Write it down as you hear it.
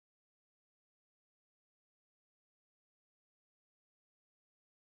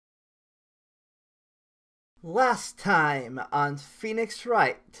Last time on Phoenix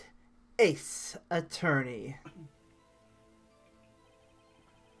Wright, Ace Attorney.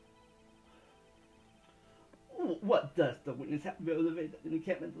 What does the witness have to motivate the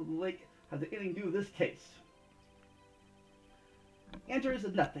encampment of the lake have anything to do with this case? Answer is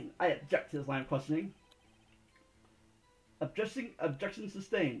nothing. I object to this line of questioning. Objection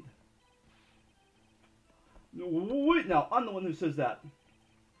sustained. Wait now, I'm the one who says that.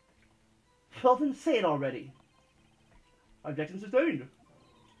 Well then say it already. Objection sustained.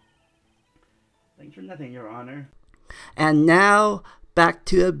 Thanks for nothing, Your Honor. And now, back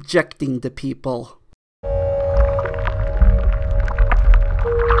to objecting to people.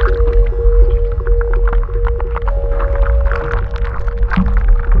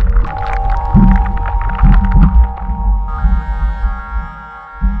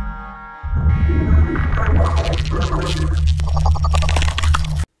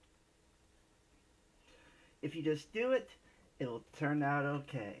 If you just do it, it'll turn out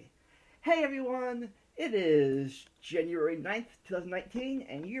okay. Hey everyone, it is January 9th, 2019,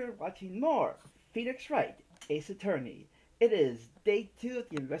 and you're watching more Phoenix Wright, Ace Attorney. It is day 2 of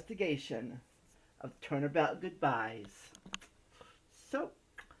the investigation of Turnabout Goodbyes. So,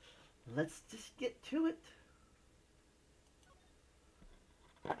 let's just get to it.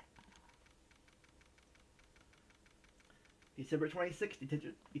 December 26th,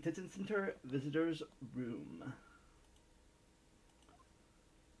 Detention Center Visitors Room.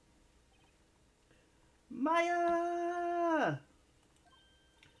 Maya!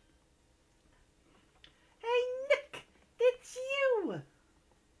 Hey, Nick! It's you!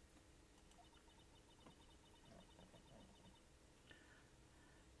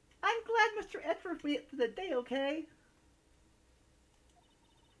 I'm glad Mr. Edgeworth made it through the day, okay?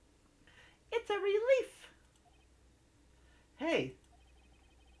 It's a relief! Hey,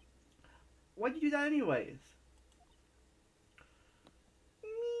 why'd you do that anyways?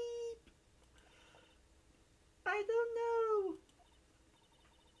 Meep. I don't know.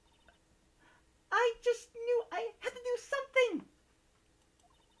 I just knew I had to do something.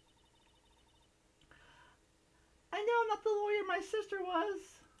 I know I'm not the lawyer my sister was.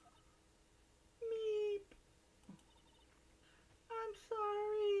 Meep. I'm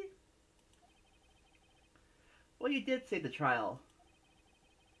sorry. Well, you did save the trial.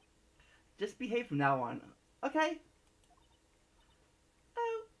 Just behave from now on, okay?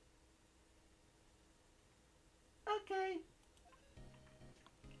 Oh. Okay.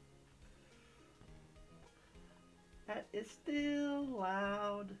 That is still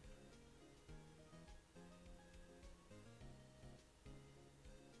loud.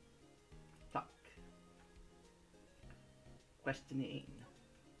 Talk. Questioning.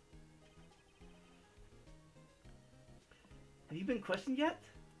 Have you been questioned yet?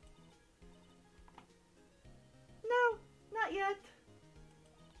 No, not yet.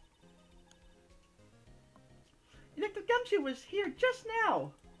 Detective Gumshoe was here just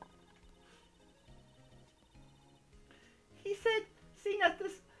now. He said, seeing that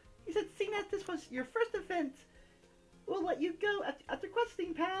this was your first offense, we'll let you go after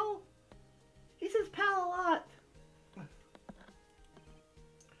questioning, pal. He says pal a lot.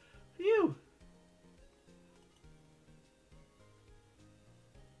 Phew.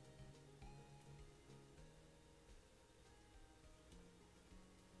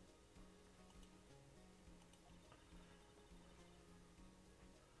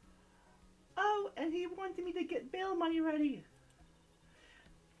 And he wanted me to get bail money ready.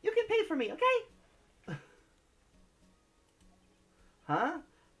 You can pay for me, okay? Huh?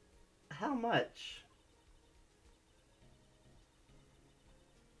 How much?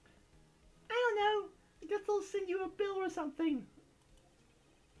 I don't know. I guess they'll send you a bill or something.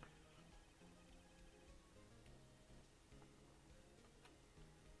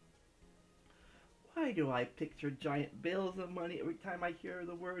 Why do I picture giant bales of money every time I hear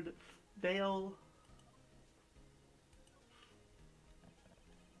the word bail?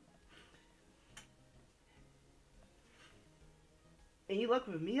 Any luck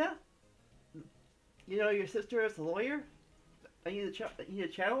with Mia? You know your sister is a lawyer. I need a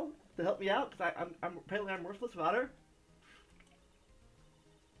channel to help me out because apparently I'm worthless without her.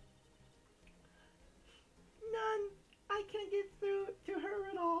 None. I can't get through to her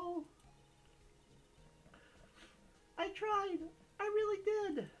at all. I tried. I really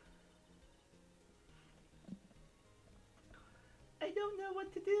did. I don't know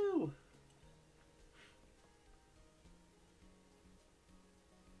what to do.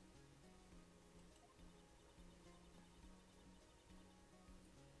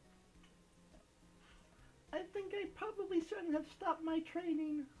 I think I probably shouldn't have stopped my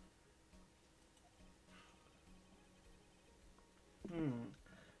training.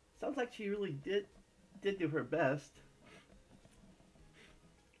 Sounds like she really did do her best.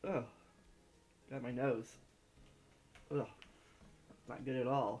 Ugh. Got my nose. Ugh. Not good at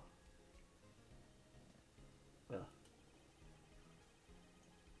all. Ugh.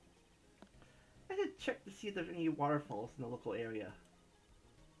 I should check to see if there's any waterfalls in the local area.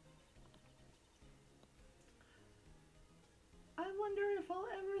 I wonder if I'll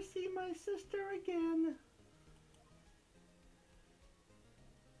ever see my sister again.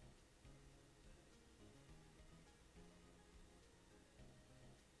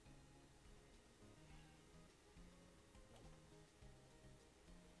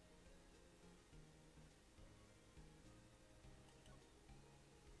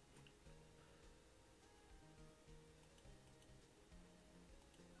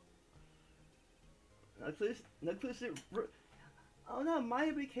 No clues. Oh no,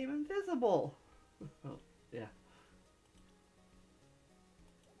 Maya became invisible. Oh, yeah.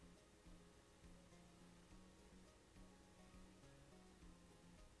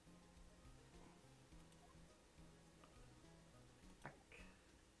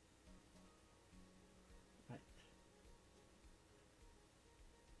 Right.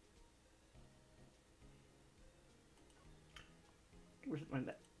 Where's my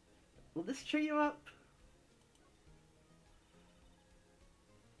net? Will this cheer you up?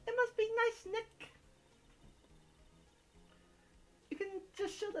 It must be nice, Nick. You can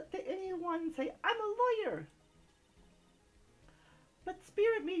just show that to anyone and say, I'm a lawyer. But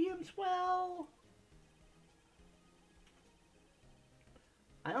spirit mediums, well...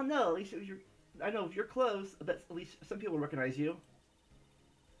 I don't know, at least if you're... I know if you're close, I bet at least some people recognize you.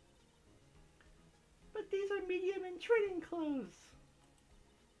 But these are medium and training clothes.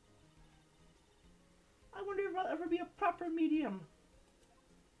 I wonder if I'll ever be a proper medium.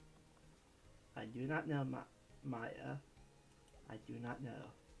 I do not know, Maya. I do not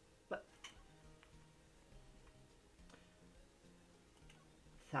know. But...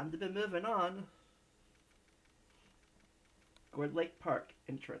 time to be moving on. Gordy Lake Park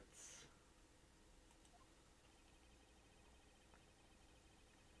entrance.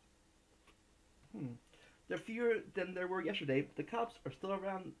 There are fewer than there were yesterday, but the cops are still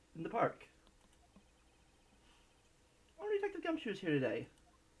around in the park. I wonder if Detective Gumshoe's here today.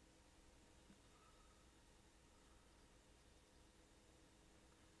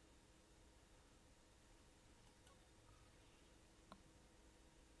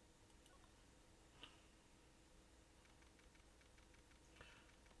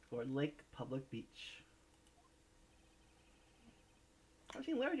 Or Lake Public Beach. I haven't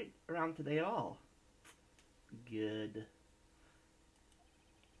seen Larry around today at all. Good.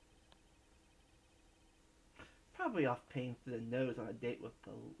 Probably off paying through the nose on a date with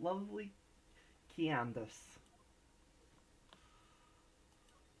the lovely Candace.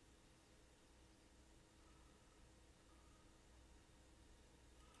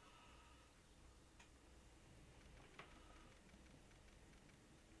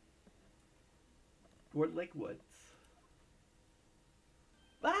 Gordy Lake Woods.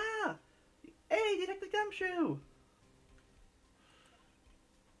 Ah! Hey, Detective Gumshoe!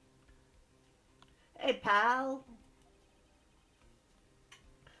 Hey, pal!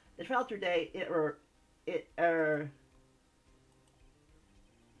 The trial today,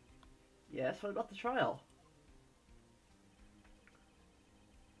 yes, what about the trial?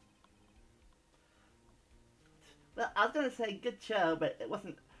 Well, I was gonna say good show, but it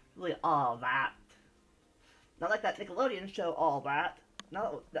wasn't really all that. Not like that Nickelodeon show, all that.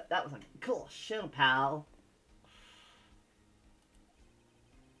 No, that was a cool show, pal.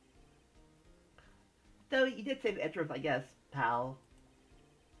 Though you did save Edgeworth, I guess, pal.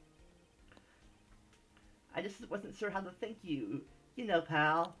 I just wasn't sure how to thank you. You know,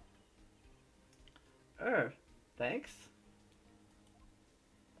 pal. Thanks.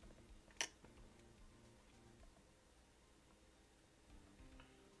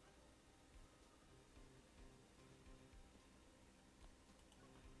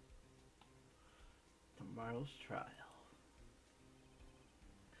 Tomorrow's trial.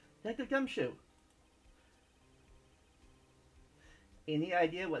 Detective Gumshoe. Any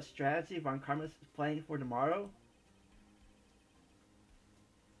idea what strategy Von Karmas is playing for tomorrow?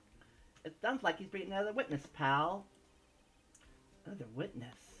 It sounds like he's bringing another witness, pal. Another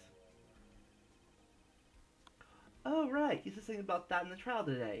witness? Oh, right. He's just thinking about that in the trial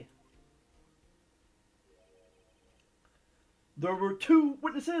today. There were 2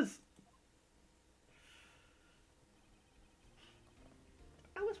 witnesses!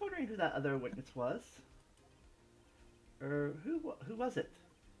 I was wondering who that other witness was. Who was it?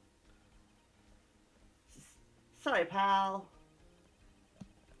 Sorry, pal.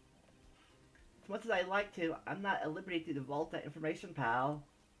 much as I'd like to, I'm not at liberty to divulge that information, pal.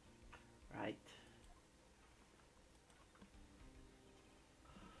 Right.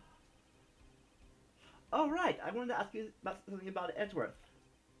 Oh, right. I wanted to ask you about something about Edgeworth.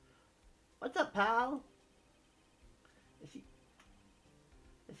 What's up, pal? Is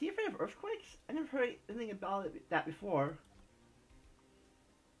he afraid of earthquakes? I never heard anything about that before.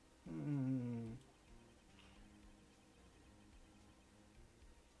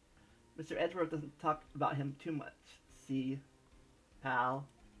 Mr. Edgeworth doesn't talk about him too much. See, pal?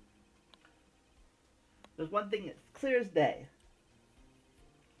 There's one thing that's clear as day.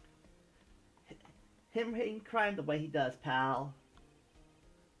 Him hating crime the way he does, pal.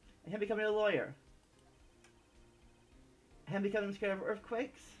 And him becoming a lawyer. Him becoming scared of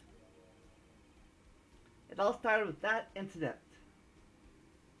earthquakes. It all started with that incident.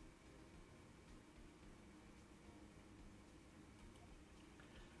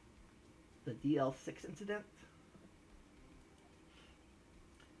 The DL6 incident.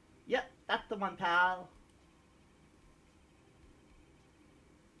 Yep, that's the one, pal.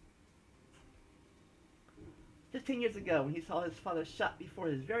 "15 years ago, when he saw his father shot before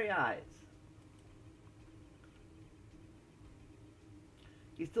his very eyes.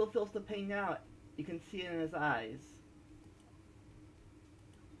 He still feels the pain now. You can see it in his eyes.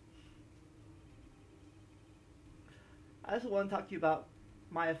 I also want to talk to you about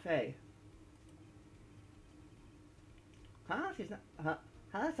Maya Fey." Huh? She's not.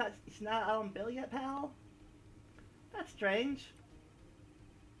 She's not out on bail yet, pal? That's strange.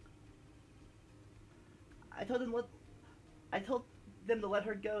 I told them to let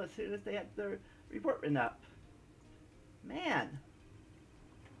her go as soon as they had their report written up. Man.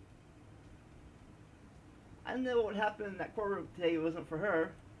 I didn't know what would happen in that courtroom today if it wasn't for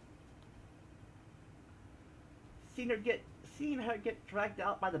her. Seeing her get dragged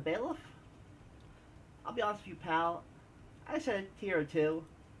out by the bailiff? I'll be honest with you, pal. I shed a tear or two.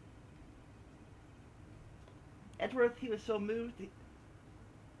 Edgeworth, he was so moved,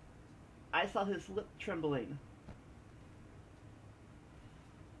 I saw his lip trembling.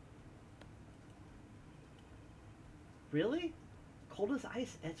 Really? Cold as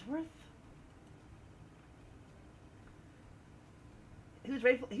ice, Edgeworth? He was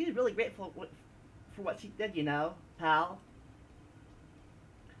really grateful for what she did, you know, pal.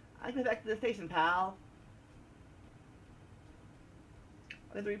 I go back to the station, pal.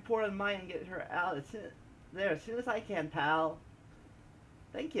 I have to report on mine and get her out as soon as I can, pal.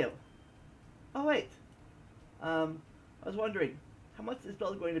 Thank you. Oh wait. I was wondering, how much is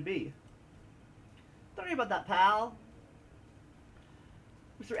bill going to be? Don't worry about that, pal.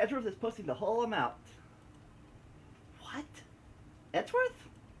 Mr. Edgeworth is posting the whole amount. What? Edgeworth?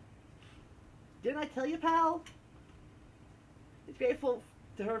 Didn't I tell you, pal? He's grateful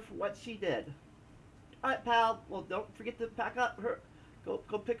to her for what she did. Alright, pal. Well, don't forget to pack up her. Go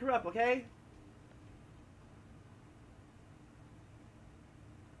pick her up, okay?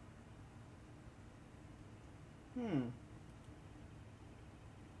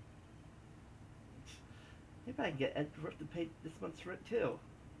 Maybe I can get Edgeworth to pay this month's rent too.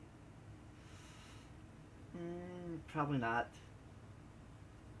 Probably not.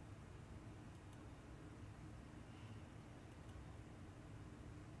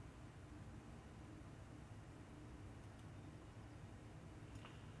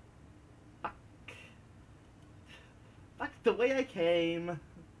 Back the way I came.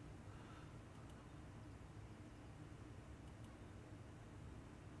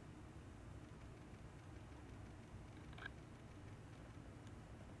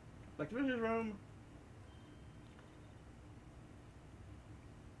 Back to his room.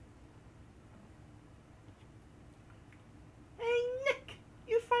 Hey, Nick!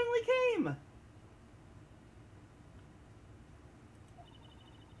 You finally came!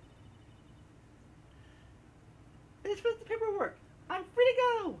 I just finished the paperwork. I'm free to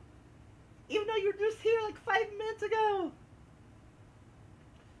go! Even though you were just here like 5 minutes ago!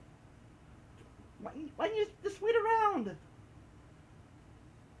 Why don't you just wait around?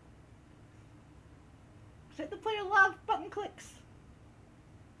 Set the player love button clicks.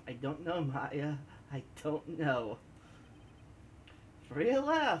 I don't know, Maya. I don't know. Free at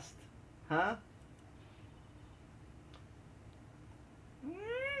last, huh?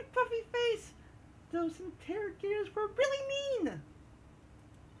 Puffy face. Those interrogators were really mean.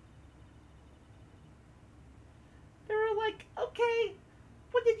 They were like, okay,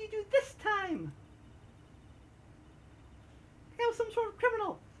 what did you do this time? I was some sort of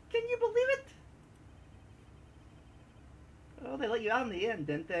criminal. Can you believe it? Oh, they let you out in the end,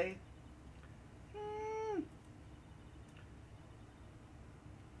 didn't they? Oh,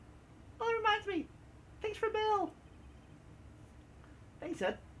 that reminds me. will.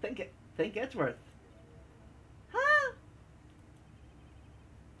 Think Edgeworth. Huh?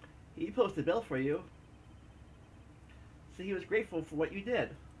 He posted a bill for you. So he was grateful for what you did.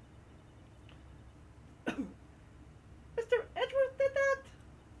 Mr. Edgeworth did that?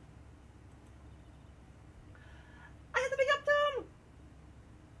 I had to make up to him.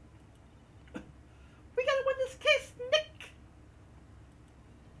 We gotta win this case, Nick.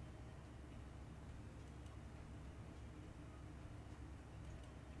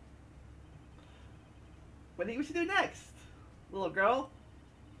 What do you wish to do next, little girl?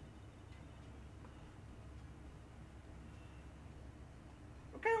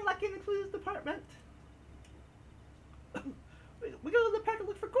 We're kind of lacking in the clues department. We go to the park and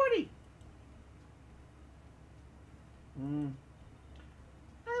look for Gordy. I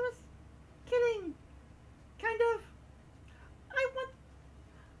was kidding. Kind of. I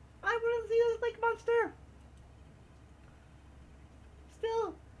want to see this lake monster.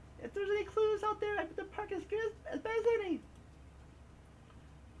 Still, if there's any clues out there, I bet the park is good as bad as any.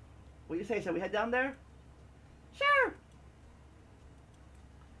 What do you say? Shall we head down there? Sure.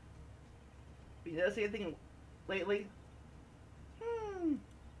 You notice anything lately?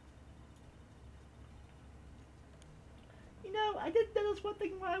 You know, I did notice one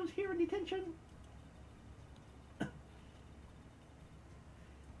thing while I was here in detention.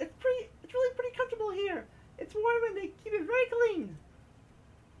 It's really pretty comfortable here. It's warm and they keep it very clean.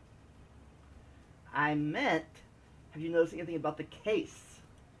 I meant, have you noticed anything about the case?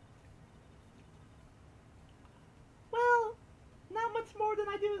 Well, not much more than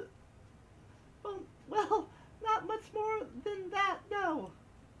I do. Well, not much more than that, no.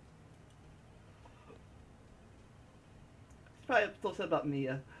 She's probably still upset about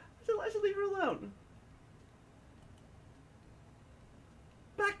Mia. I should leave her alone.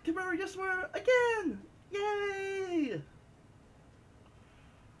 Back to where we just were again! Yay!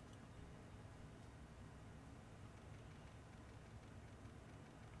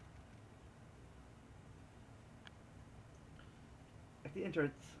 At the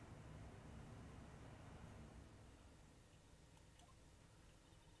entrance.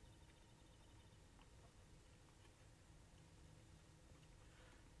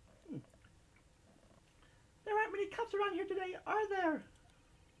 There aren't many cops around here today, are there?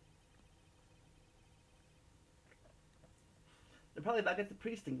 They're probably back at the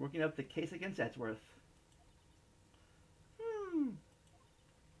precinct working up the case against Edgeworth.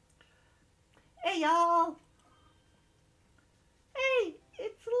 Hey, y'all! Hey,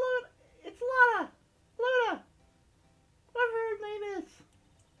 it's Lana! Luna! Whatever her name is.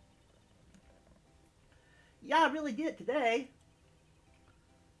 Yeah, I really did it today.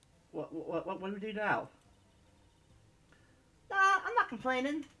 What do we do now? I'm not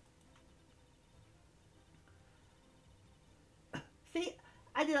complaining. See,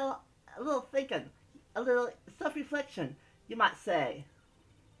 I did a little thinking, a little self-reflection, you might say.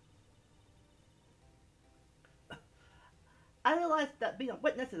 I realized that being a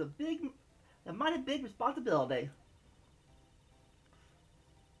witness is a mighty big responsibility.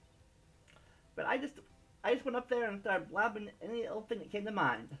 But I just went up there and started blabbing any old thing that came to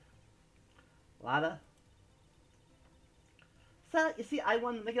mind. Lotta. So, you see, I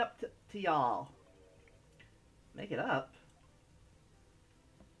want to make it up to y'all. Make it up?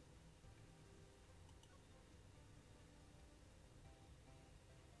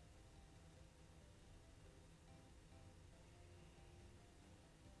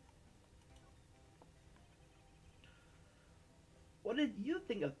 What did you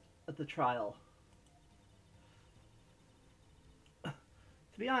think of the trial? To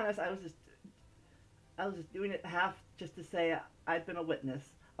be honest, I was just doing it half just to say I've been a witness.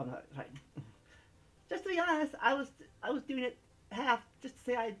 Oh, no, sorry. Just to be honest, I was doing it half just to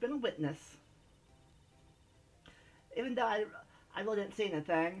say I'd been a witness. Even though I really didn't see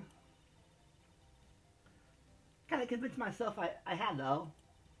anything. Kind of convinced myself I had though.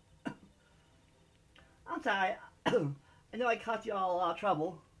 I'm sorry. I know I caused you all a lot of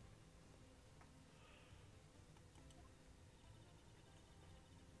trouble.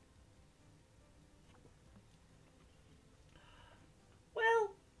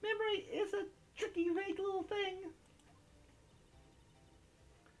 Well, memory is a tricky, vague little thing.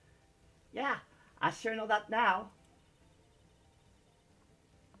 Yeah, I sure know that now.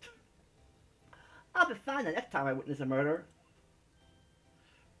 I'll be fine the next time I witness a murder.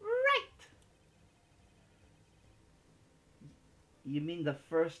 Right! You mean the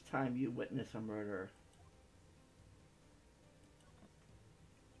first time you witness a murder?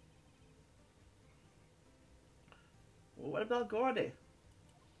 Well, what about Gordy?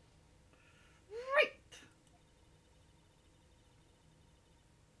 Right!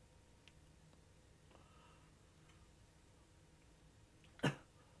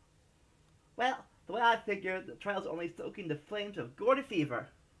 way I figure, the trial's only stoking the flames of Gordy fever.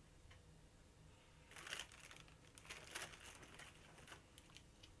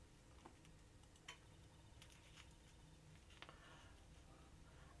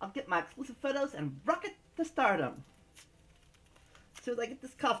 I'll get my exclusive photos and rocket to stardom. As soon as I get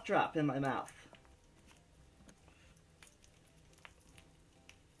this cough drop in my mouth.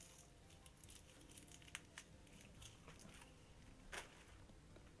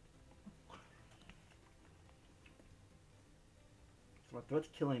 My throat's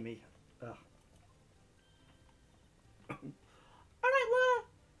killing me. Ugh. Alright, Laura!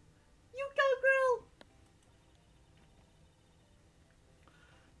 You go, girl!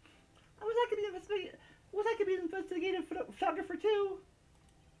 I could be an investigative photographer too.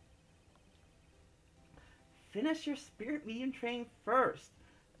 Finish your spirit medium training first.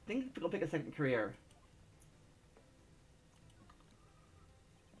 Then go pick a second career.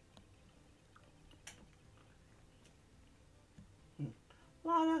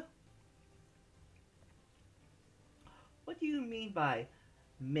 Lana, what do you mean by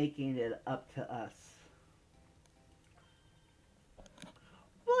making it up to us?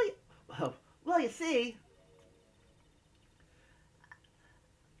 Well, you see,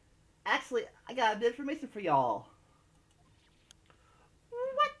 actually, I got a bit of information for y'all.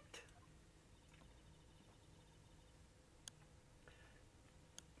 What?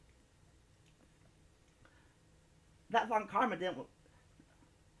 That Von Karman didn't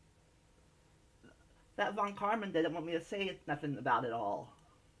want me to say nothing about it all.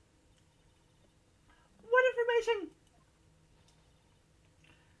 What information?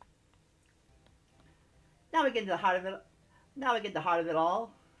 Now we get to the heart of it. Now we get to the heart of it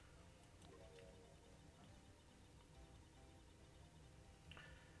all.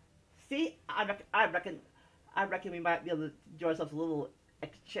 See, I reckon we might be able to enjoy ourselves a little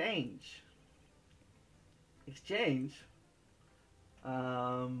exchange. Exchange.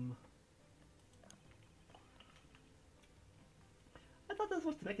 I thought this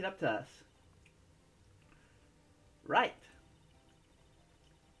was to make it up to us. Right.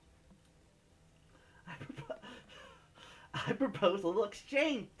 I propose a little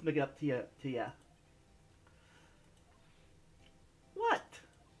exchange to make it up to you. What?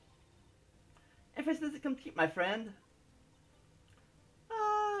 If it doesn't compete, my friend.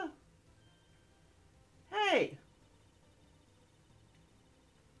 Hey.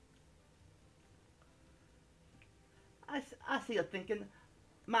 I see you thinking,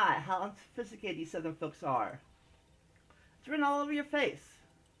 my, how unsophisticated these Southern folks are. It's written all over your face.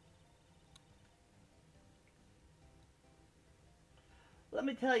 Let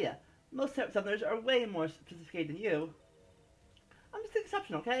me tell you, most Southerners are way more sophisticated than you. I'm just an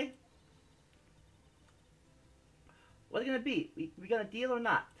exception, okay? What's it gonna be? We gonna deal or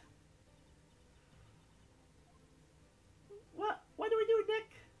not? What do we do, Nick?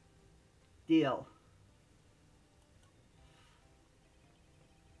 Deal.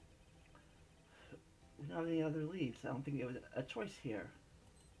 We don't have any other leaves. I don't think there was a choice here.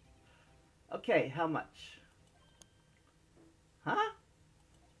 Okay, how much? Huh?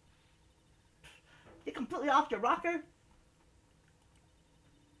 You're completely off your rocker?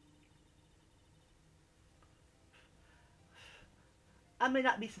 I may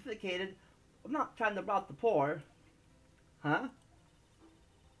not be sophisticated. I'm not trying to rob the poor. Huh?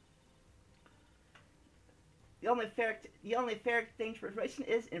 The only fair exchange for information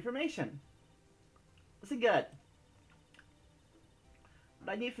is information. Listen good.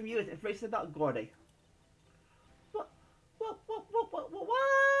 What I need from you is information about Gordy. Whoa!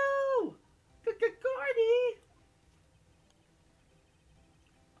 Gordy!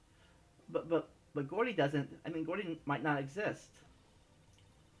 But Gordy doesn't. I mean, Gordy might not exist.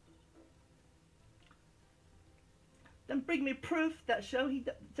 Then bring me proof that shows he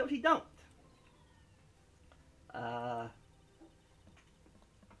don't.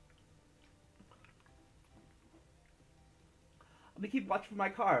 Let me keep watch for my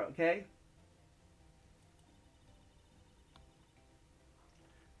car, okay?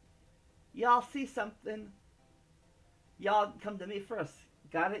 Y'all see something? Y'all come to me first.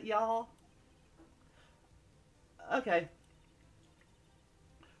 Got it, y'all? Okay.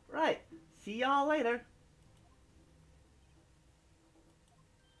 Right. See y'all later.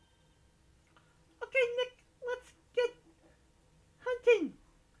 Okay, Nick, let's get hunting.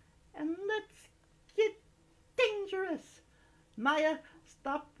 And let's get dangerous. Maya,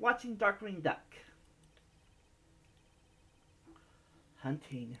 stop watching Darkwing Duck.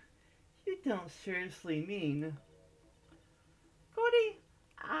 Hunting? You don't seriously mean... Gordy,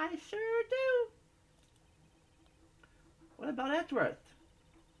 I sure do. What about Edgeworth?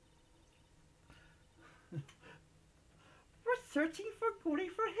 searching for Gordy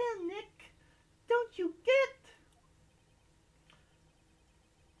for him, Nick. Don't you get?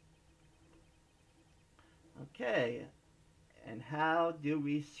 Okay, and how do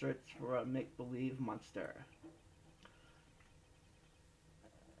we search for a make-believe monster?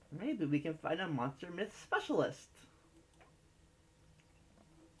 Maybe we can find a monster myth specialist.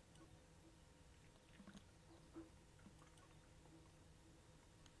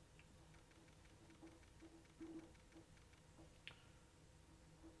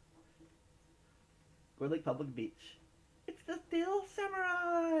 Gordy Public Beach. It's the Steel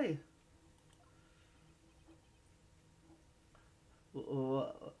Samurai!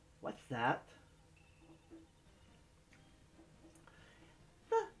 What's that?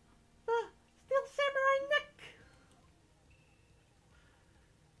 The Steel Samurai Nick!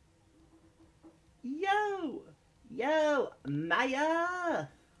 Yo, Maya!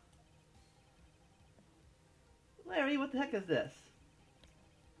 Larry, what the heck is this?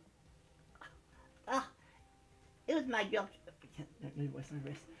 It was my girl. It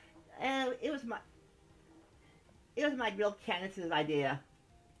was my girl Candace's idea.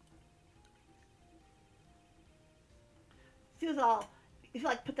 She was all, if you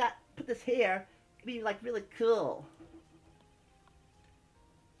like put this here, it'd be like really cool.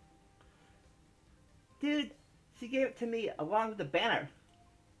 Dude, she gave it to me along with the banner.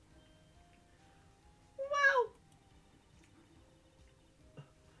 Wow!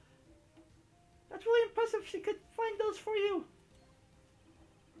 That's really impressive. She could find those for you.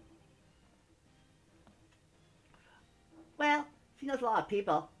 Well, she knows a lot of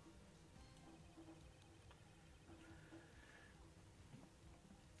people.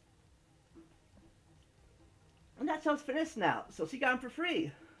 And that show's finished now, so she got them for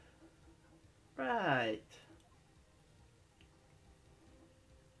free. Right.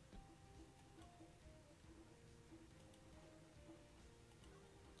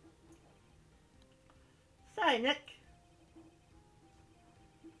 Sorry, Nick.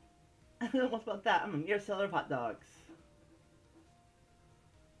 I don't know what's about that. I'm a mere seller of hot dogs.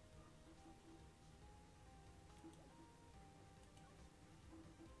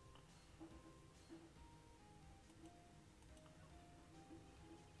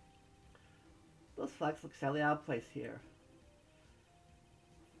 Those flags look sadly out of place here.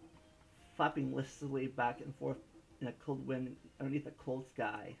 Flapping listlessly back and forth in a cold wind underneath a cold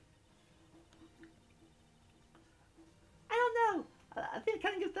sky. I don't know. I think it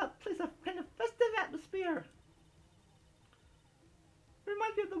kind of gives that place a kind of festive atmosphere. It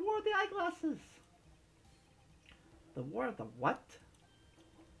reminds me of the War of the Eyeglasses. The War of the what?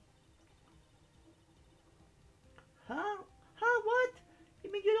 Huh? What?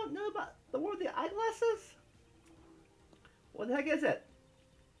 You mean you don't know about the War of the Eyeglasses? What the heck is it?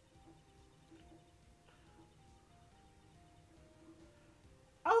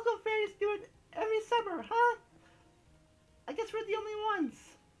 Our local fairies do it every summer, huh? I guess we're the only ones.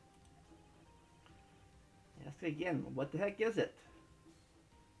 Ask again, what the heck is it?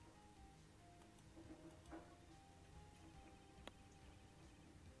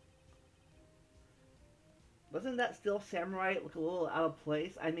 Doesn't that Steel Samurai look a little out of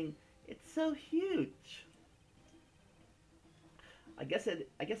place? I mean, it's so huge. I guess it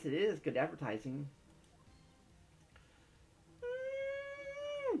is good advertising.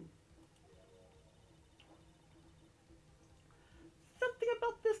 Something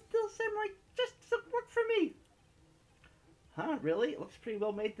about this Steel Samurai just doesn't work for me. Huh? Really? It looks pretty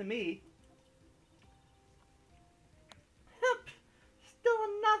well made to me. Hup! Still a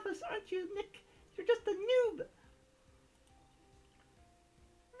novice, aren't you, Nick? You're just a noob.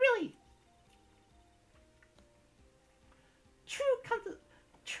 Really?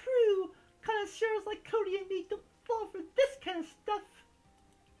 True connoisseurs like Cody and me don't fall for this kind of stuff.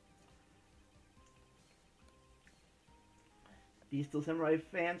 These Steel Samurai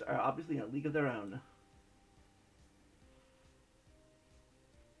fans are obviously in a league of their own.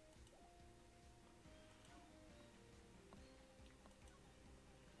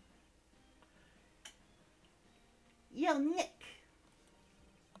 Yo, Nick.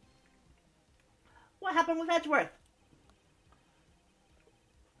 What happened with Edgeworth?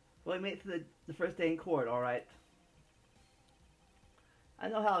 Well, we made it to the first day in court, alright. I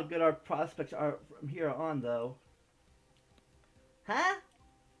know how good our prospects are from here on, though. Huh?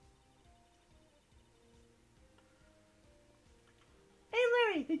 Hey,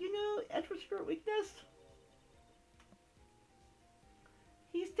 Larry, did you know Edgeworth's great weakness?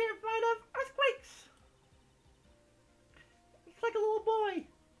 He's terrified of earthquakes. He's like a little boy.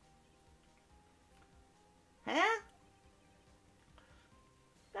 Huh?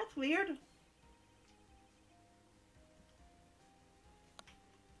 That's weird.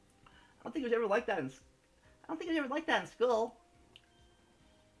 think it was ever like that I don't think it was ever like that in school.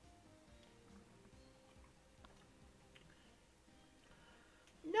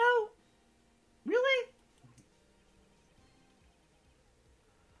 No, really?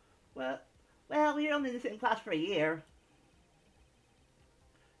 Well, we were only in the same class for a year.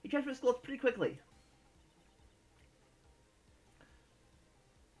 You transferred schools pretty quickly.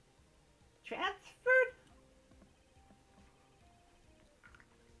 Transferred?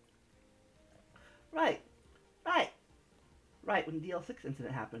 Right, right, right. When the DL6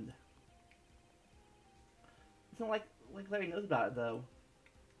 incident happened. It's not like Larry knows about it though.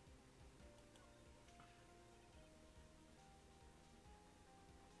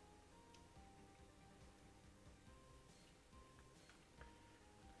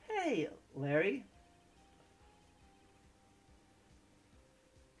 Hey, Larry.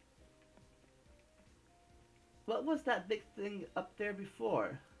 What was that big thing up there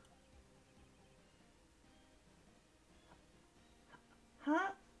before?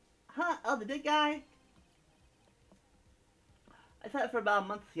 Huh? Huh? Oh, the big guy? I saw it for about a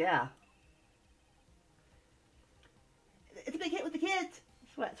month, yeah. It's a big hit with the kids!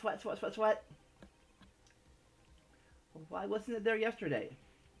 Sweat, sweat, sweat, sweat, sweat. Why wasn't it there yesterday?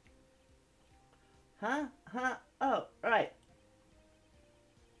 Huh? Huh? Oh, right.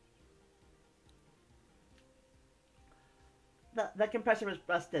 The compressor was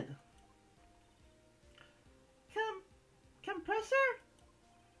busted. Compressor?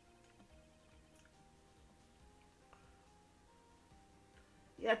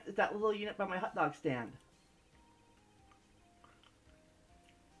 Yeah, it's that little unit by my hot dog stand.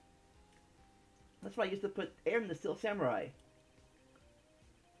 That's why I used to put air in the Steel Samurai.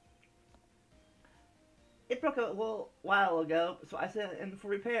 It broke a little while ago, so I sent it in for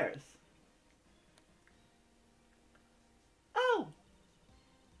repairs. Oh!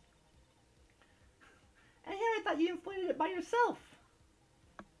 And here I thought you inflated it by yourself.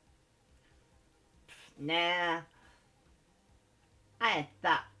 Nah. I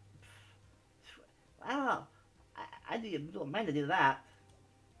thought. I don't know. I'd be a little mind to do that.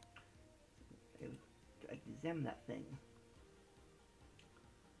 I examine that thing.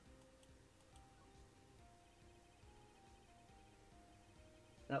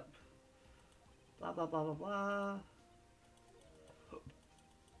 Nope. Blah blah blah blah blah.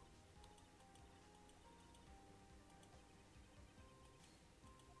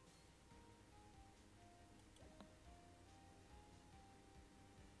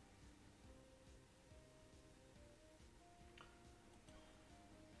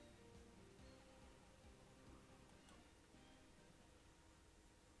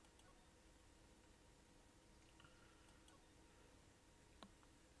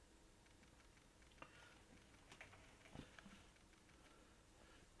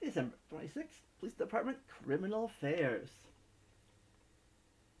 December 26th, Police Department, Criminal Affairs.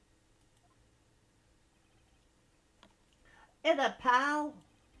 Hey there, pal.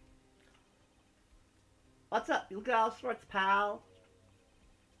 What's up? You look at all sorts, pal.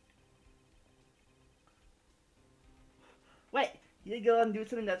 Wait, you go and do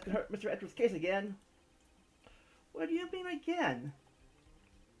something that's gonna hurt Mr. Edgeworth's case again? What do you mean again?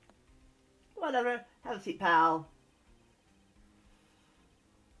 Whatever. Have a seat, pal.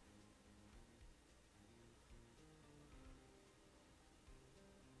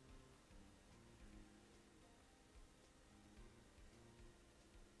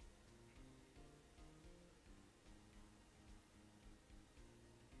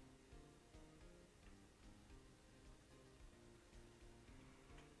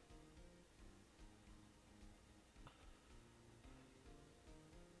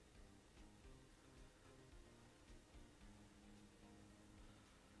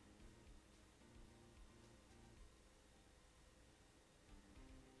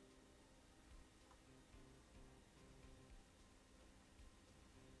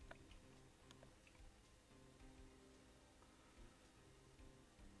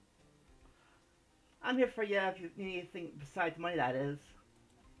 I'm here for you if you need anything besides money, that is.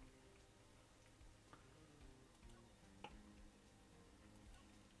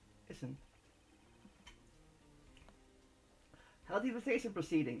 Listen. How's the investigation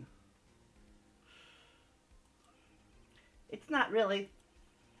proceeding? It's not really.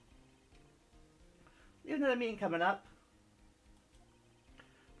 We have another meeting coming up.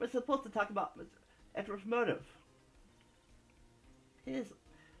 We're supposed to talk about Mr. Edgeworth's motive. His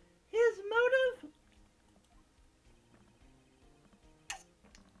motive?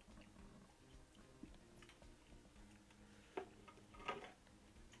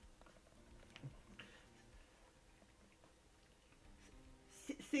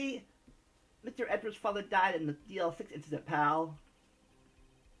 See, Mr. Edgeworth's father died in the DL6 incident, pal.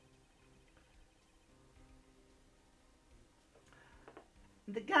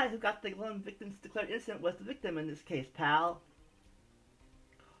 The guy who got the lone victims declared innocent was the victim in this case, pal.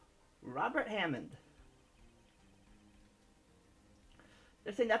 Robert Hammond.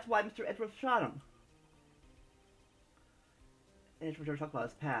 They're saying that's why Mr. Edgeworth shot him. And Edgeworth never talked about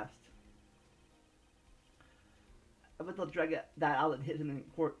his past. I bet they'll drag that out and hit him in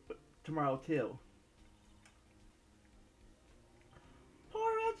court tomorrow, too.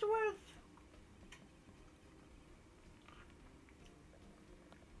 Poor Edgeworth!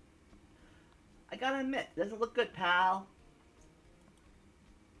 I gotta admit, it doesn't look good, pal.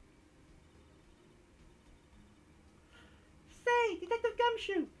 Say, Detective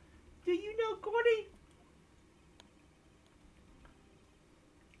Gumshoe, do you know Gordy?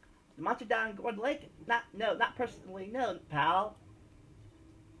 The monster down in Gordy Lake? Not personally known, pal.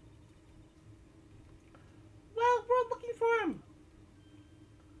 Well, we're looking for him.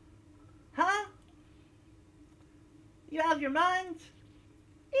 Huh? You out of your minds?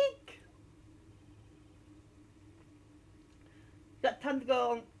 Eek! Got time to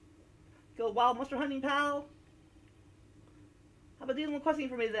go wild monster hunting, pal? How about doing one question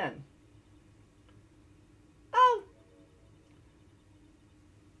for me then? Oh!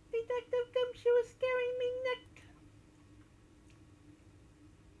 Detective Gumshoe is scaring me, Nick.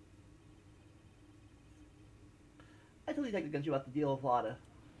 I told Detective Gumshoe about to deal with Lotta.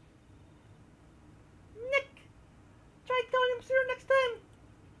 Nick! Try telling him sooner next time.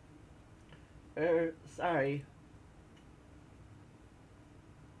 Sorry.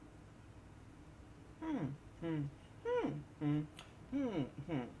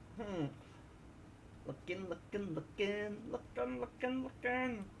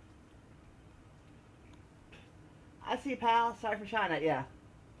 Looking. I see, pal. Sorry for shouting at ya.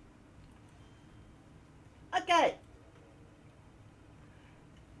 Okay.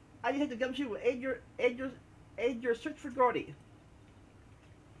 I just had to Gumshoe will aid your search for Gordy.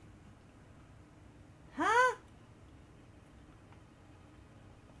 Huh?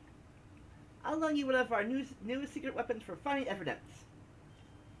 I'll loan you one of our newest secret weapons for finding evidence.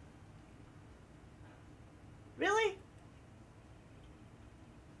 Really?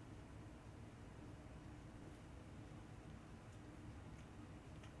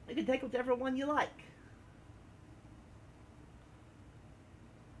 You can take whichever one you like.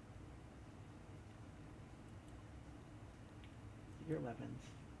 Secret weapons.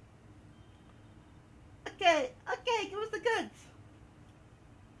 Okay, give us the goods.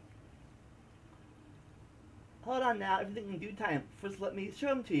 Hold on now, everything in due time. First let me show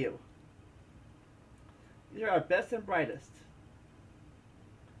them to you. These are our best and brightest.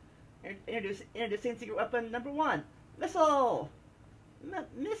 Introducing secret weapon number 1. Missile!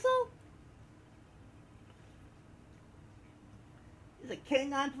 Missile? It's a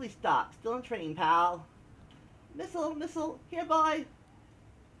K9 police dog, still in training, pal. Missile, here boy.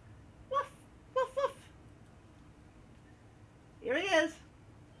 Woof, woof, woof. Here he is.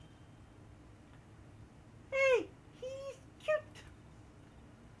 Hey, he's cute.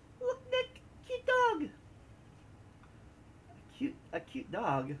 Look, Nick, cute dog. A cute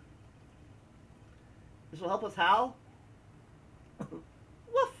dog. This will help us how? Woof.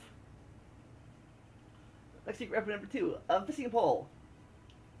 Next secret weapon number 2, a fishing pole.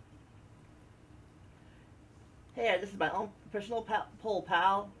 Hey, this is my own professional pole,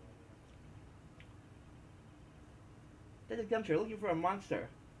 pal. Detective Gumshoe, looking for a monster.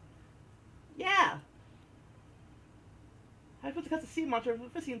 Yeah. How are you supposed to catch a sea monster with a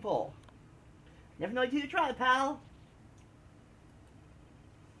fishing pole? Never know until you try, pal.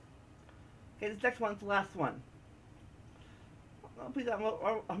 Okay, this next one's the last one. Oh, please,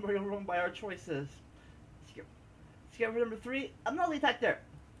 I'm very wrong by our choices. Secret number 3, a metal detector.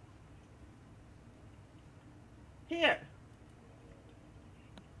 Here.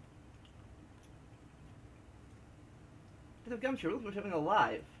 Detective Gumshoe, looking for something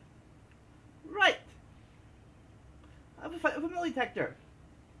alive. Right. I have a metal detector.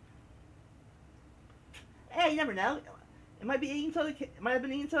 Hey, you never know. It might be eating soda. It might have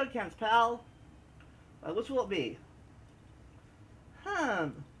been eating soda cans, pal. Which will it be? I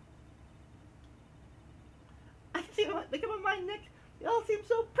can see make up my mind, Nick. They all seem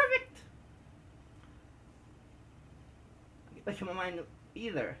so perfect. I can't make up my mind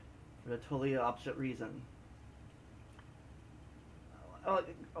either, for a totally opposite reason. I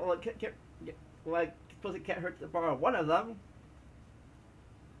suppose it can't hurt to borrow one of them.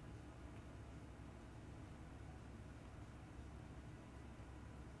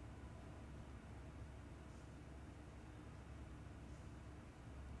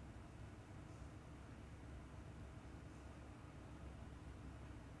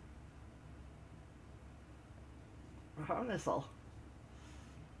 borrow a missile?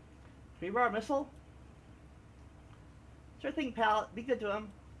 Can we borrow a missile? Sure thing, pal. Be good to him.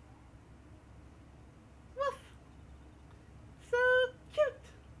 Woof! So cute!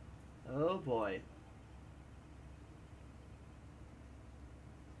 Oh boy.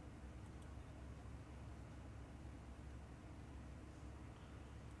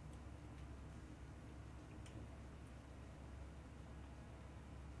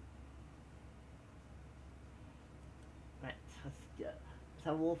 Right, let's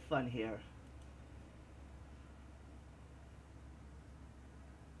have a little fun here.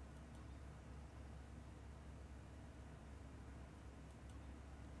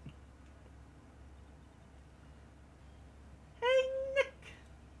 Hey, Nick!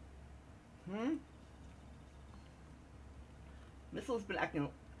 Missile's been acting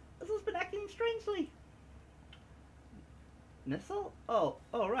strangely. Missile? Oh,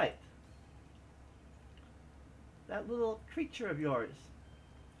 right. That little creature of yours.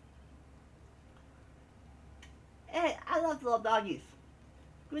 Hey, I love little doggies.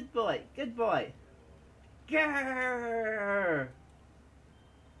 Good boy, good boy. Grrr!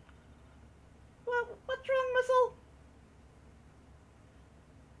 What's wrong, Missile?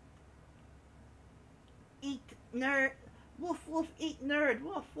 Eat nerd. Woof woof, eat nerd.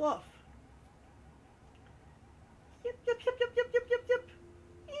 Woof woof. Yip yip yip yip yip yip yip yip.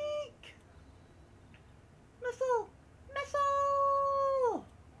 Eek! Missile! Missile!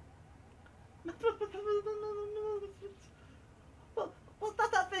 Well,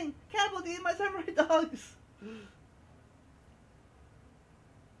 stop that thing! Cannibal, eat my samurai dogs!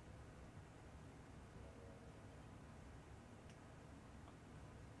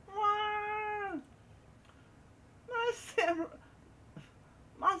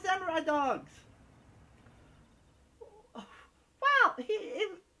 My samurai dogs! Wow! He ate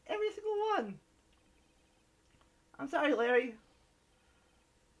every single one! I'm sorry, Larry.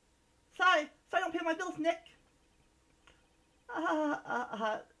 Sorry, don't pay my bills, Nick.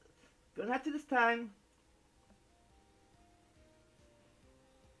 Gonna have to this time.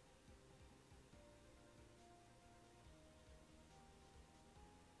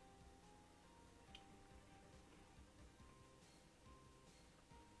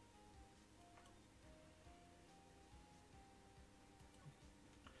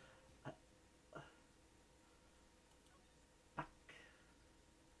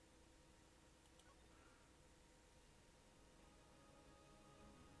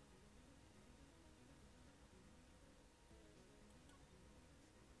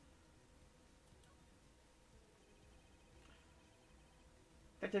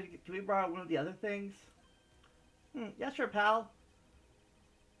 Can we borrow one of the other things? Yeah, sure, pal.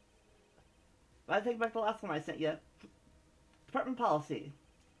 But I take back the last one I sent you. Department policy.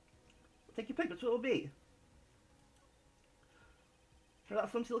 I'll take your pick. Which one will it be? For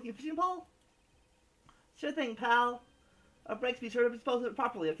that swimsuit looking fishing pole? Sure thing, pal. Our brakes, be sure to dispose of it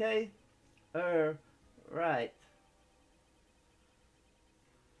properly, okay? Right.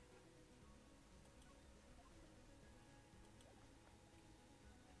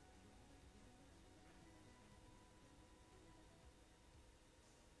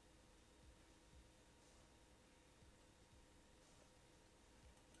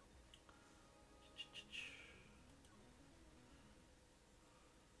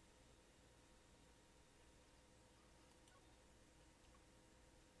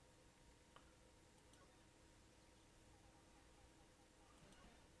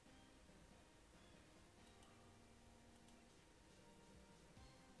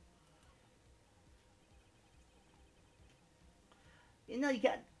 You know you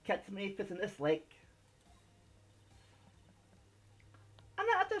can't catch so many fish in this lake. I'm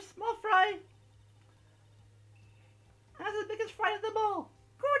not after small fry. I'm the biggest fry of them all.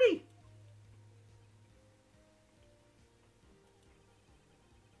 Gordy!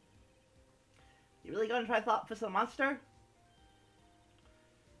 You really gonna try to fish a monster?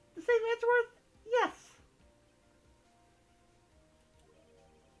 The same Edgeworth? Yes.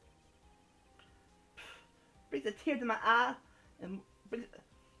 Brings a tear to my eye, and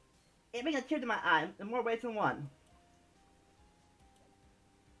it brings a tear to my eye in more ways than one.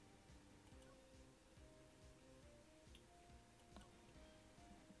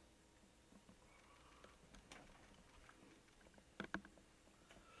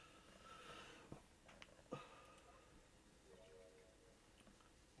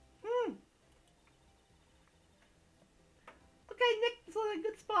 Okay, Nick, this is a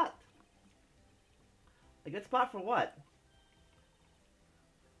good spot. A good spot for what?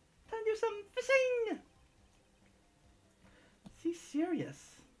 Time to do some fishing! Is he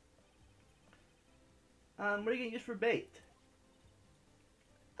serious? What are you gonna use for bait?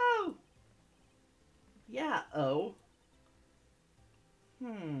 Oh! Yeah, oh.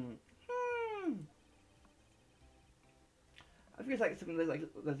 I feel like something like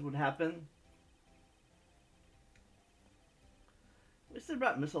this would happen. We should have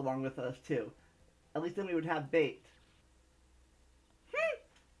brought Miss along with us too. At least then we would have bait.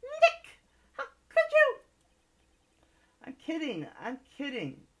 Nick! How could you? I'm kidding. I'm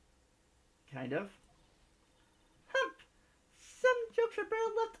kidding. Kind of. Hump! Some jokes are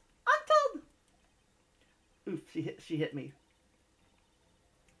better left untold. Oof! She hit me.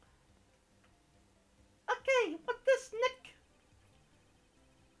 Okay, what's this, Nick?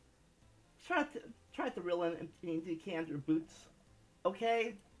 Try to reel in empty cans or boots.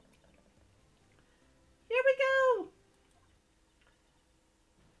 Okay. Here we go.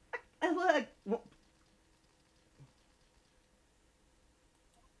 I leg.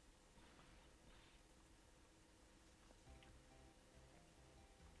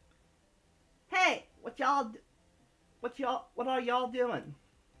 Hey, what are y'all doing?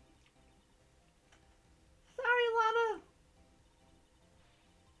 Sorry, Lana.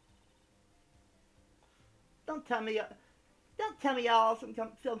 Don't tell me y'all film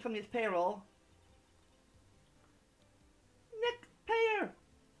company's payroll. Nick, pay her.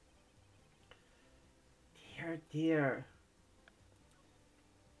 Dear, dear.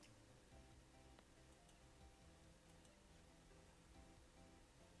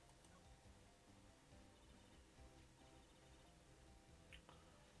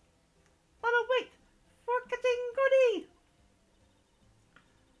 Lana, wait! Forgetting Gordy!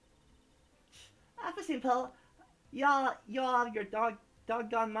 I've seen Paul. Y'all have your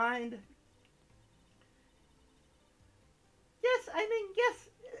doggone mind. Yes, I mean, yes,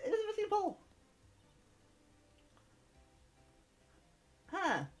 it is a simple.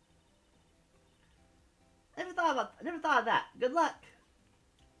 Huh. Never thought of that. Good luck.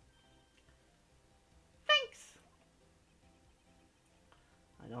 Thanks.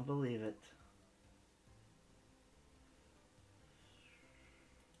 I don't believe it.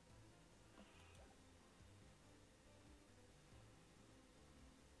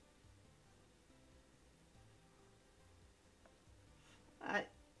 Alright,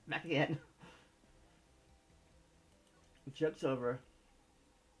 back again. The joke's over.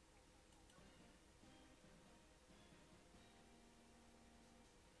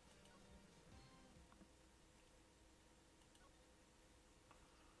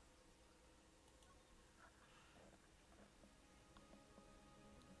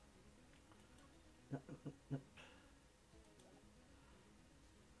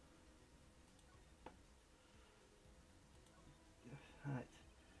 Alright.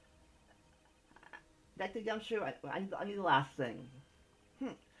 Back to gumshoe. I need the last thing.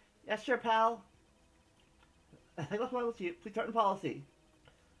 Yeah, sure, pal. I left one with you. Please start in policy.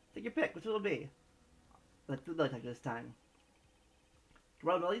 Take your pick. Which will it be? Let's do the detector this time.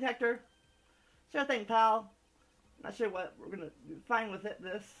 Run a metal detector? Sure thing, pal. Not sure what we're gonna do. Fine with it.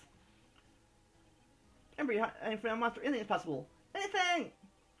 This. Remember, you're aiming for a monster. Anything is possible. Anything.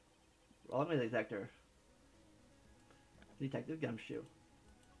 Roll a metal detector. Detective Gumshoe.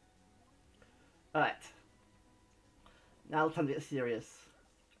 Alright. Now it's time to get serious.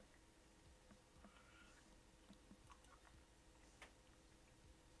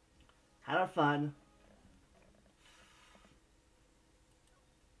 Had our fun.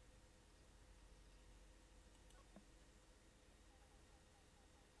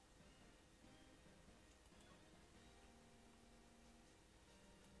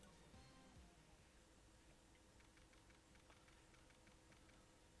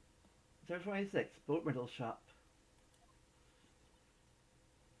 Chapter 26, Boat Rental Shop.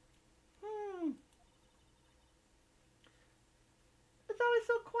 It's always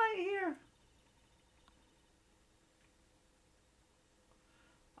so quiet here.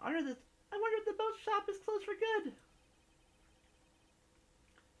 I wonder if the boat shop is closed for good.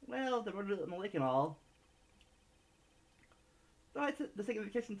 Well, the road on the lake and all. So I just take a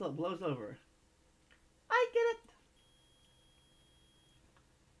vacation until it blows over. I get it.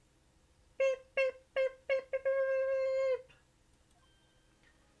 Beep, beep, beep, beep, beep, beep.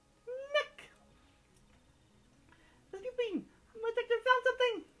 Nick! What have you been? My detective found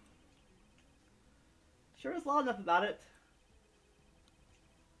something! Sure is loud enough about it.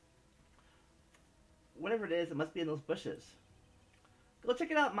 Whatever it is, it must be in those bushes. Go check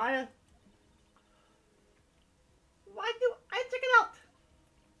it out, Maya. Why do I check it out?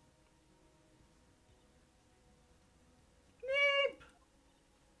 Neep!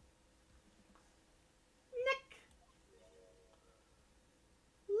 Nick!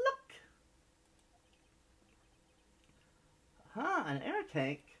 Look! an air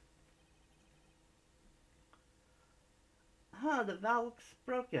tank? Huh, the valve looks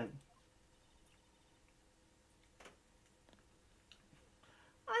broken.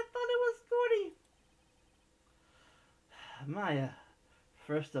 I thought it was Gordy. Maya,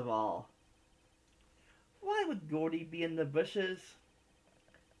 first of all, why would Gordy be in the bushes?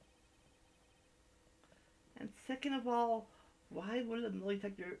 And second of all, why would a metal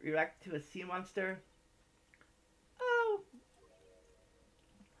detector react to a sea monster? Oh.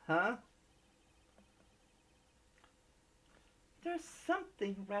 Huh? There's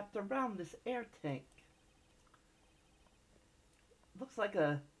something wrapped around this air tank. Looks like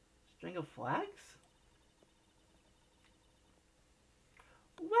a string of flags?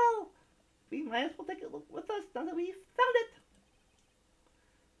 Well, we might as well take a look with us now that we found it.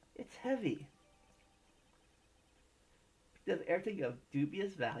 It's heavy. The air tank of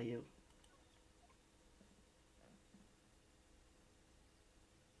dubious value.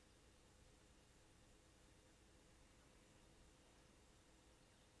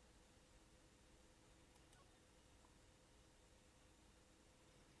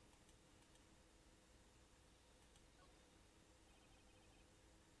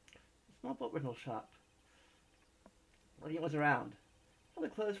 Small boat rental shop. Lady was around. Probably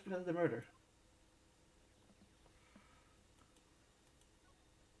closed because of the murder.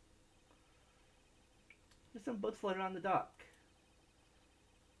 There's some boats floating around the dock.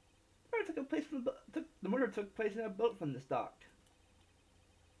 The murder took place in a boat from this dock.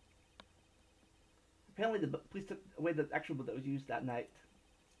 Apparently the police took away the actual boat that was used that night.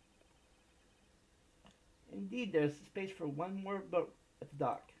 Indeed, there's space for one more boat at the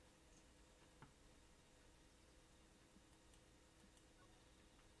dock.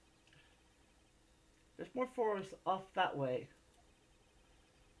 There's more forest off that way.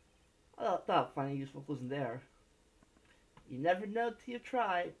 I thought finding useful clues in there. You never know till you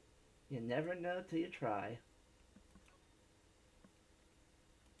try. You never know till you try.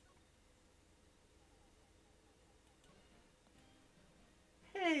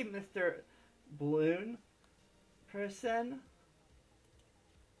 Hey, Mr. Balloon person.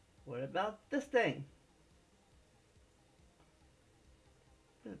 What about this thing?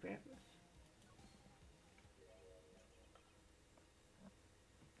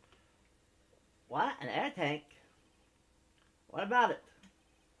 What? An air tank? What about it?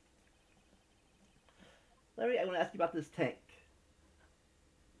 Larry, I want to ask you about this tank.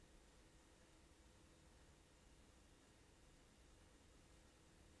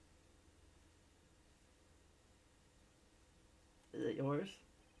 Is it yours?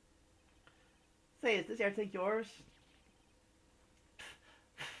 Say, is this air tank yours?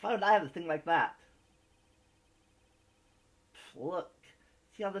 Why would I have a thing like that? Look.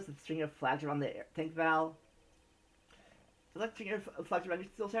 See how there's a string of flags around the air tank valve? There's like a string of flags around your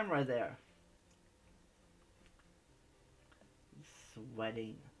steel samurai there. He's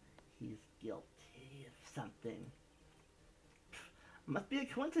sweating. He's guilty of something. Must be a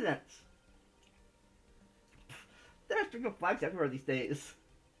coincidence. There are a string of flags everywhere these days.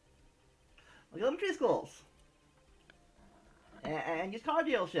 Like elementary schools. And used car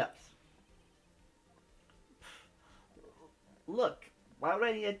dealerships. Look. Why would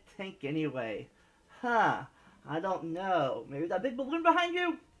I need a tank anyway? Huh, I don't know. Maybe that big balloon behind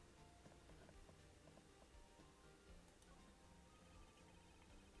you?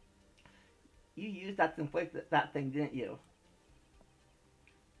 You used that to inflate that thing, didn't you?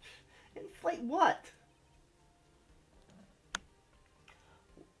 Inflate what?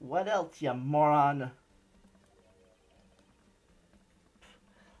 What else, you moron?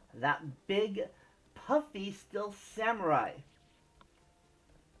 That big, puffy steel samurai.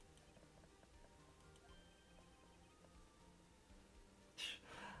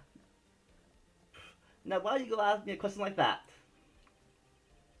 Now, why do you go ask me a question like that?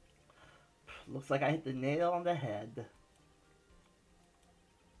 Looks like I hit the nail on the head.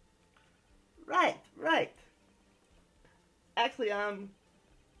 Right. Actually,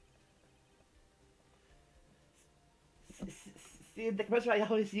 see, the compressor I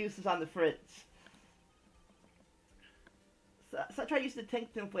always use is on the fridge. So I tried using the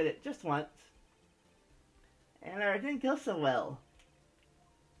tank to inflate it just once. And it didn't go so well.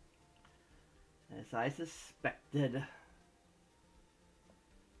 As I suspected.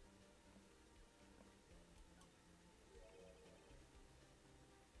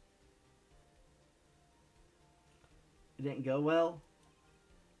 It didn't go well.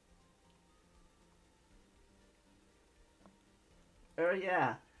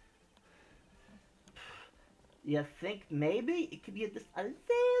 Yeah. You think maybe it could be just a little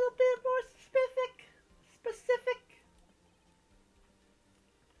bit more specific?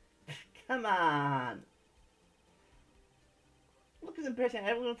 Come on. Look at the impression.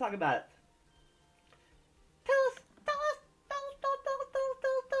 Everyone will talk about it. Tell us. Tell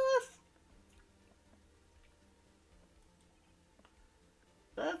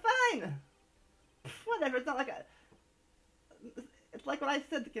us. Fine. Whatever. It's not like a... It's like what I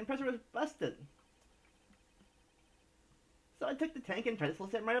said. The compressor was busted. So I took the tank and tried to slow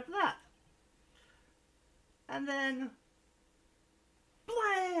it right up to that. And then...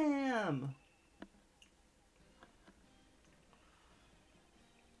 Blam!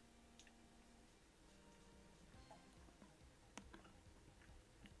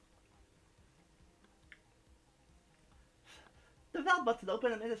 The valve busted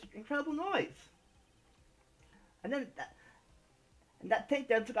open and made this incredible noise. And then that tank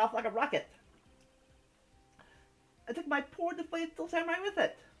there took off like a rocket. I took my poor deflated steel samurai with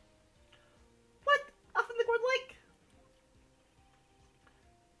it. What? Off in the gourd lake?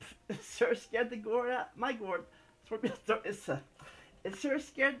 It sure scared the gourd out. My gourd. It sure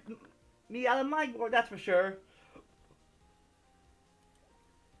scared me out of my gourd, that's for sure.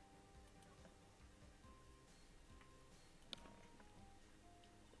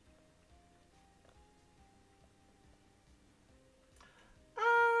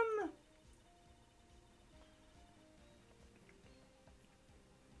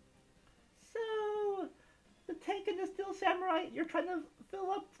 So the tank and the steel samurai you're trying to fill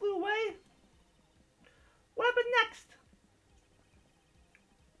up flew away? What happened next?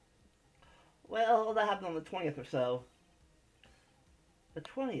 Well, that happened on the 20th or so. The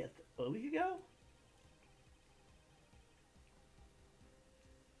 20th? A week ago?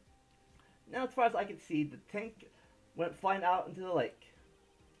 Now, as far as I could see, the tank went flying out into the lake.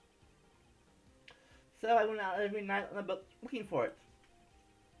 So I went out every night on the boat looking for it.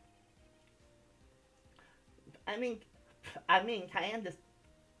 I mean, Cayenne just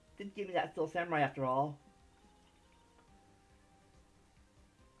did give me that steel samurai after all.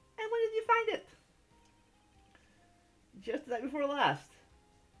 And when did you find it? Just the night before last.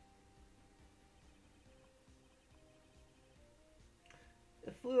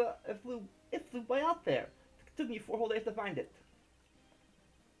 It flew way out there. It took me 4 whole days to find it.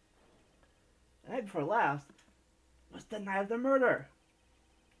 The night before last was the night of the murder.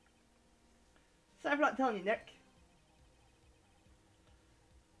 Sorry for not telling you, Nick.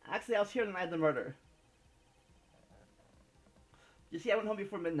 Actually, I was here the night of the murder. You see, I went home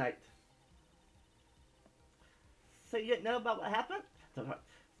before midnight. So you didn't know about what happened? So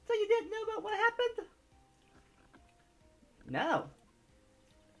you didn't know about what happened? No.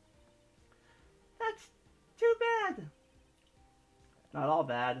 That's too bad. Not all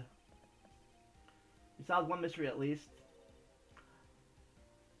bad. You solved one mystery at least.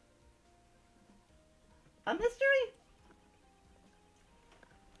 A mystery?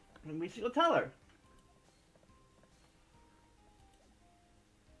 And we should go tell her.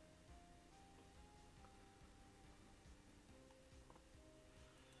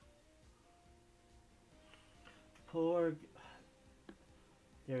 Poor...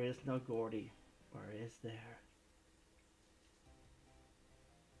 There is no Gordy. Or is there?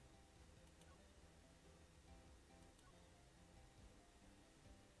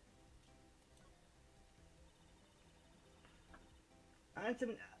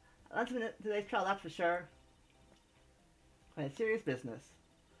 I'm in today's trial, that's for sure. It's serious business.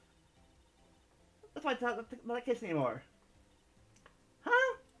 That's why I don't talk about that case anymore.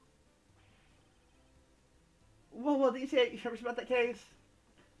 Huh? Well, did you say you heard about that case?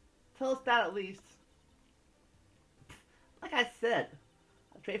 Tell us that at least. Like I said,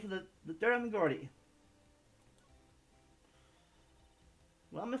 I'll trade for the dirt on the Gordy.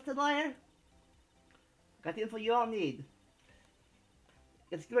 Well, Mr. Liar, got the info you all need.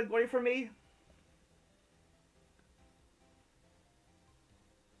 It's good Gordy for me.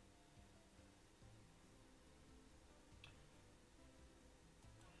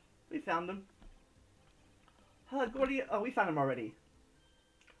 We found him. Gordy, oh, we found him already.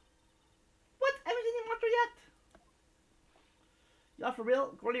 What? I haven't seen the monster yet? Y'all for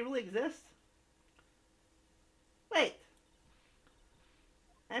real? Gordy really exists? Wait.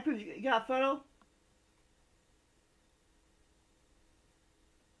 I prove you got a photo?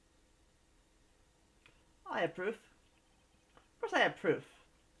 I have proof. Of course I have proof.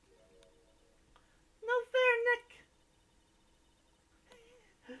 No fair, Nick.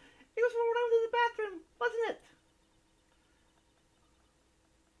 It was when I was in the bathroom, wasn't it?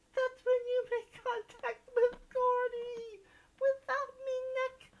 That's when you made contact with Gordy. Without me,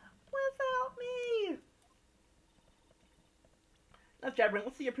 Nick. Without me. Let's jabbering.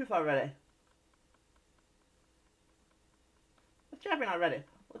 Let's see your proof already. Let's jabbering already.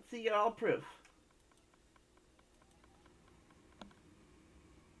 Let's see your all proof.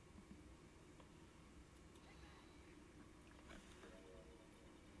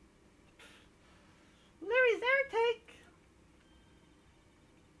 Larry's air tank.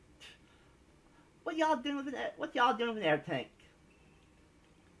 What y'all doing with an air tank?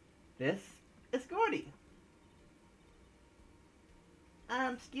 This is Gordy.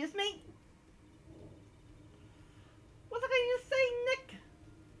 Excuse me? What are you saying, Nick?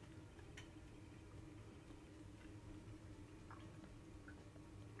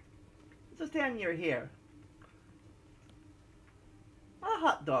 Let's just stand near here. A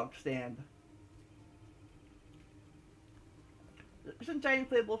hot dog stand. There's a giant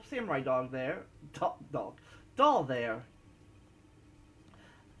inflatable samurai dog there. Doll there.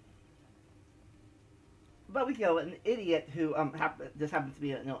 But we go an idiot who just happens to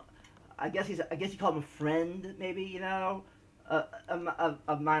be I guess you call him a friend, maybe,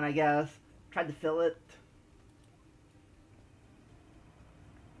 of mine, I guess. Tried to fill it.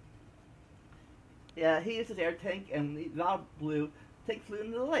 Yeah, he used his air tank, and the valve blew. Tank flew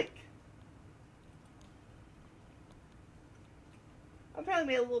into the lake.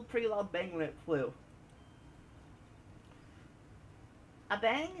 Apparently made a little pretty loud bang when it flew. A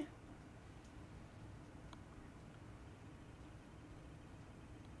bang?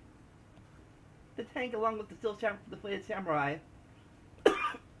 The tank, along with the deflated samurai,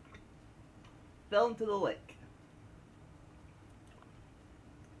 fell into the lake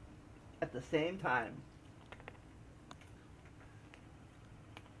at the same time.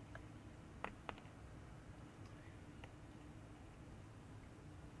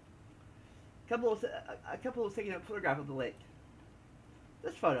 A couple was taking a photograph of the lake.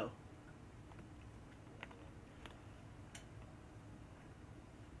 This photo.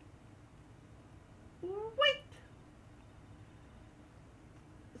 Wait!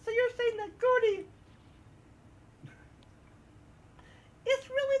 So you're saying that Gordy is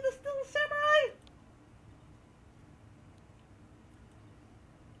really the still samurai?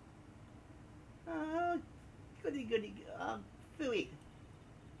 Goody, phooey.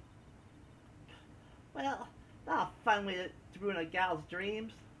 Well, not a fun way to ruin a gal's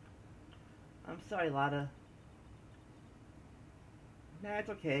dreams. I'm sorry, Lotta. Nah, it's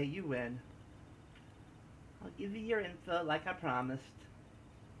okay, you win. I'll give you your info like I promised.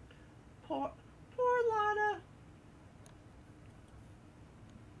 Poor Lotta.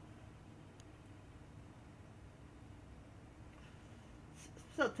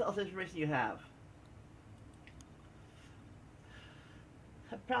 So tell us the information you have.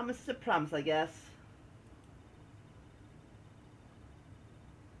 A promise is a promise, I guess.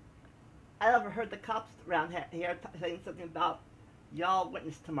 I overheard the cops around here saying something about y'all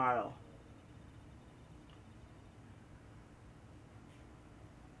witness tomorrow.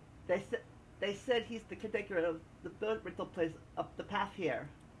 They said he's the caretaker of the boat rental place up the path here.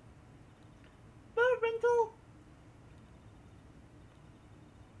 Boat rental?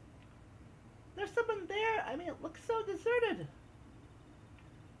 There's someone there. I mean, it looks so deserted.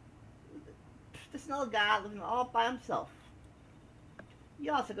 Just an old guy living all by himself.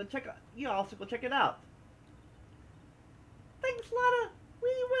 You also go check it out. Thanks, Lotta. We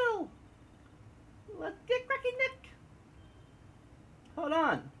will. Let's get cracking, Nick. Hold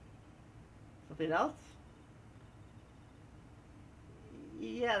on. Something else?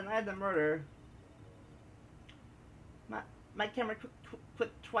 Yeah, the night of the murder. My camera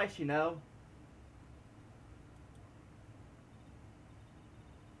quit twice, you know.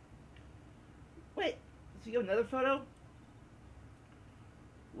 Wait, so you have another photo?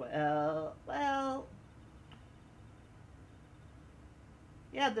 Well.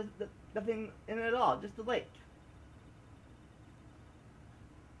 Yeah, there's nothing in it at all, just the lake.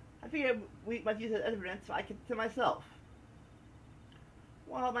 I figured we might use it as evidence so I could to myself.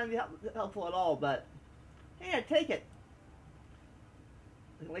 Well, it might be helpful at all, but here, take it.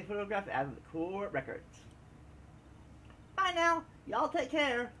 The lake photograph out of the court records. Bye now. Y'all take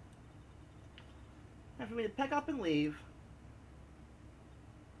care. Time for me to pack up and leave.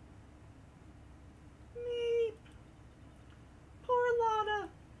 Meep. Poor Lotta.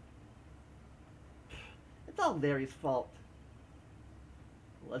 It's all Larry's fault.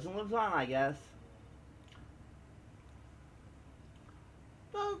 The legend lives on, I guess.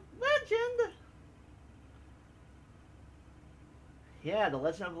 The legend? Yeah, the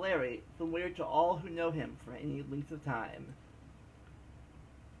legend of Larry, familiar to all who know him for any length of time.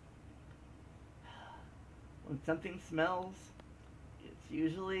 When something smells, it's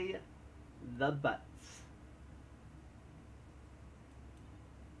usually the butts.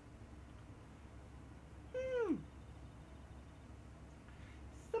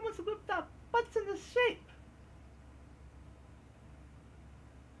 whipped up? What's in this shape?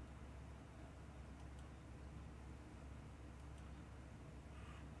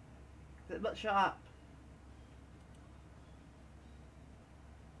 But sharp.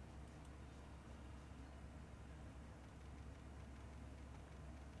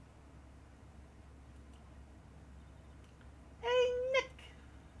 Hey, Nick!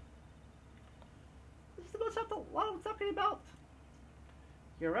 This is the most what I'm talking about.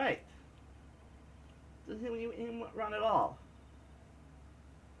 You're right. Doesn't seem anyone around at all.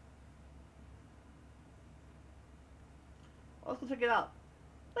 Well, let's go check it out.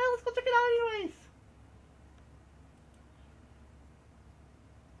 Well, let's go check it out anyways.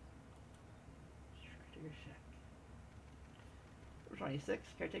 Caretaker shack. Number 26,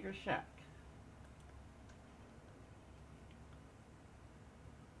 caretaker shack.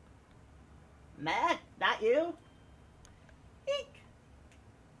 Matt, not you? Eek.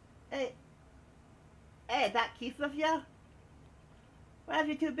 Hey, is that Keith with you? Where have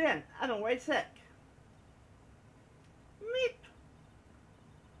you two been? I've been worried sick. Meep.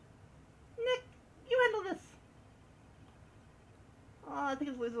 Nick, you handle this. Oh, I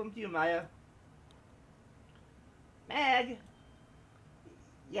think it's losing to you, Maya. Meg.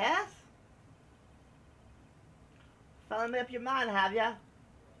 Yes? Finally made up your mind, have ya?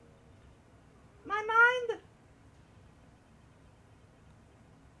 My mind?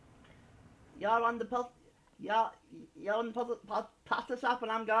 Y'all on the pasta shop when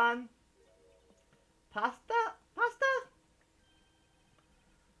I'm gone? Pasta? Pasta?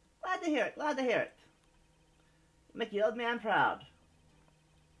 Glad to hear it, glad to hear it. Make your old man proud.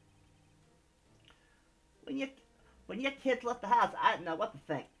 When your kids left the house, I didn't know what to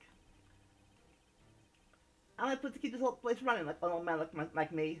think. I'm gonna put to keep this whole place running like an old man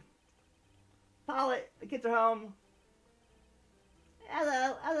like me. Polly, the kids are home.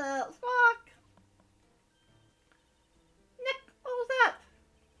 Hello, hello, Squawk! Nick, what was that?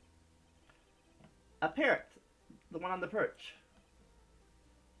 A parrot. The one on the perch.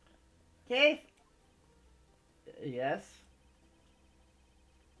 Keith? Yes?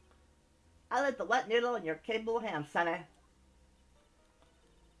 I lit the wet noodle in your capable hand, sonny.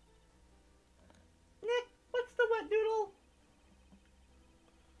 Nick, what's the wet noodle?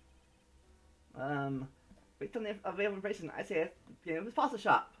 Based on the available information, I say it was pasta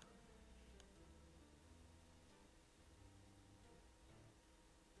shop.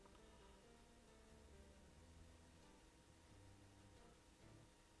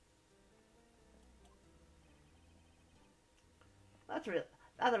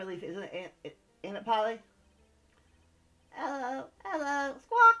 That's a relief, isn't it? Ain't it, Polly? Hello, hello,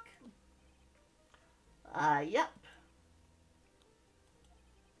 Squawk. Yep.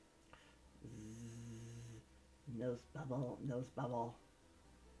 Nose bubble, nose bubble.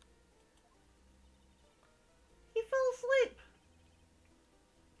 He fell asleep.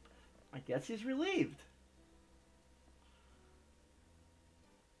 I guess he's relieved.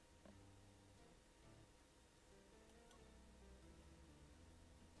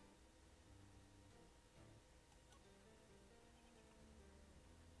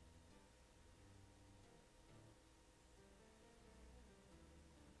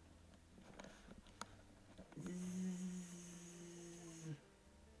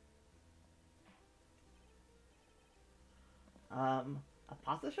 A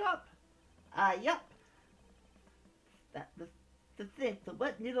pasta shop? Yep. The thing, the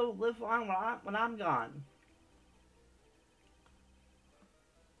wet noodle will live on when I'm gone.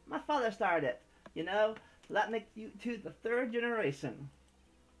 My father started it, you know, so that makes you two the third generation.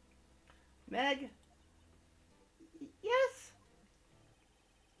 Meg? Yes?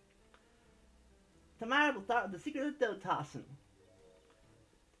 Tomorrow we'll start with the secret of dough tossing.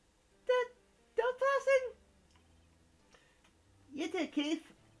 Dough tossing? You did, Keith.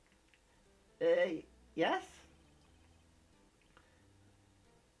 Yes?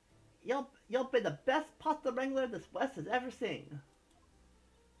 You'll be the best pasta wrangler this West has ever seen.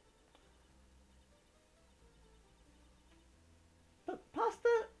 But pasta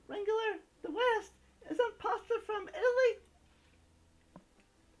wrangler, the West, isn't pasta from Italy?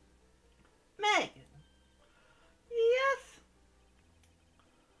 Meg! Yes?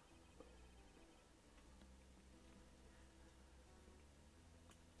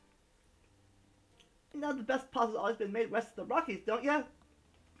 You know the best pasta's always been made west of the Rockies, don't ya?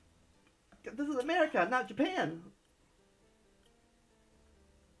 This is America, not Japan.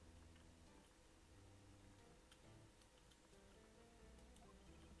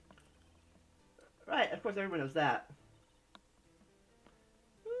 Right, of course everyone knows that.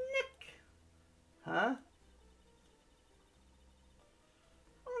 Nick! Huh?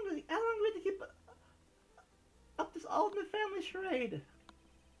 How long family charade.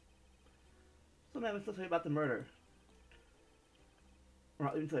 Somebody was still talking about the murder. Or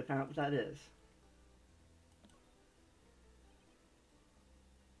not even until I found out what that is.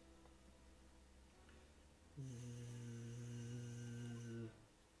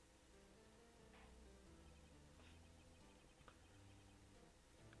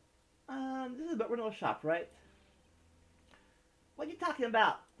 This is about rental shop, right? What are you talking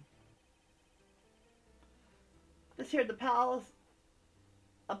about? This here, the palace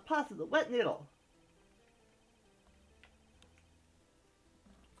of pasta, the wet noodle.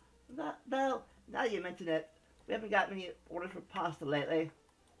 Though, now you mention it, we haven't got many orders for pasta lately.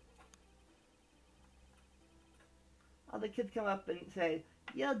 All the kids come up and say,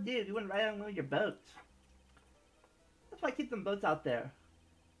 yo dude, you want to ride on one of your boats? That's why I keep them boats out there.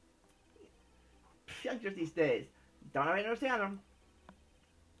 Youngsters these days don't really understand them.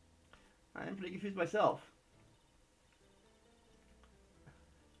 I'm pretty confused myself.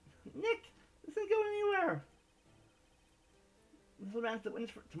 Nick, this isn't going anywhere. This will announce the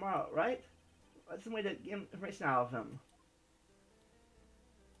wins for tomorrow, right? That's some way to get information out of him.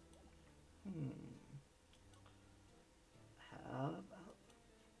 How about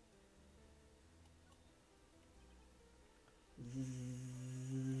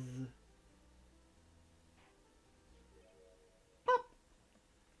Pop.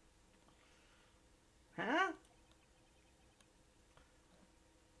 Huh?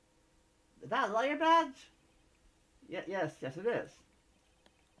 Is that a lawyer badge? Yes, it is.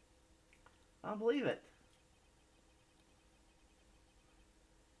 I don't believe it.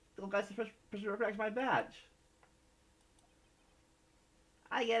 The little guy's the first person to recognize my badge.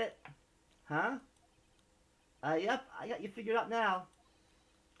 I get it. Huh? Yep, I got you figured out now.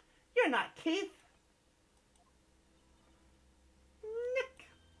 You're not Keith. Nick.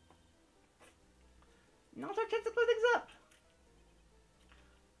 Now's our chance to clear things up.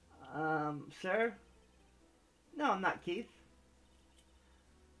 Sir? No, I'm not Keith.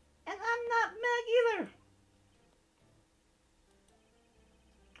 And I'm not Meg either.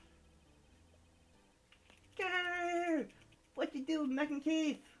 Grr! What you do with Meg and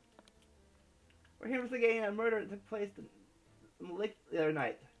Keith? We're here investigating a murder that took place in the lake the other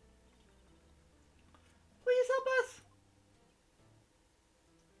night. Please help us?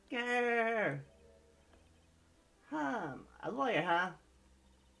 Grr! A lawyer, huh?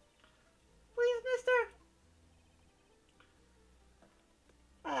 Please, mister?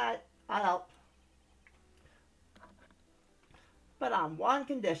 Alright, I'll help. But on one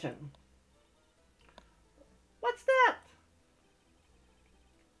condition. What's that?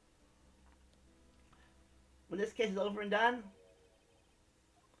 When this case is over and done,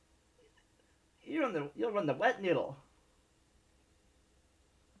 you'll run the wet noodle.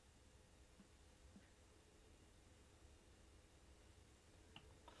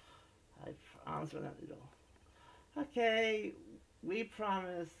 I promise run that noodle. Okay, we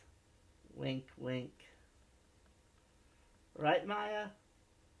promise. Wink, wink. Right, Maya?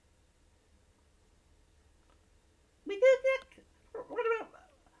 We did, Nick! We're gonna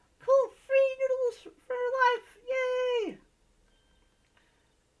cool free noodles for life! Yay!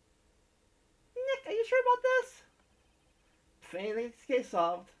 Nick, are you sure about this? Finally, this case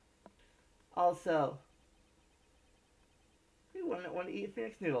solved. Also, we wouldn't want to eat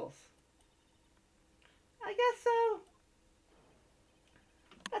Phoenix noodles. I guess so.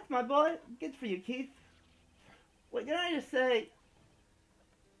 That's my boy. Good for you, Keith. Wait, did I just say?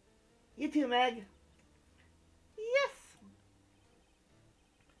 You too, Meg. Yes.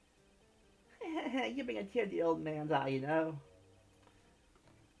 You bring a tear to the old man's eye, you know.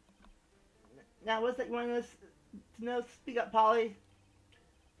 Now, what's that you want us to know? Speak up, Polly.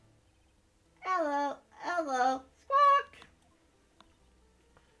 Hello, hello, squawk.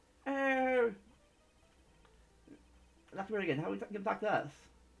 Not to again. How are we going to talk to us?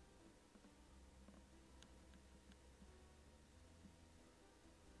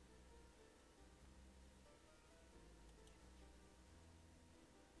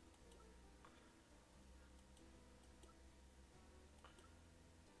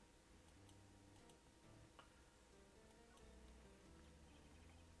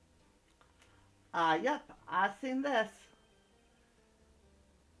 Yep, I've seen this.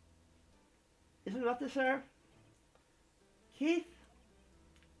 Is it about this, sir? Keith?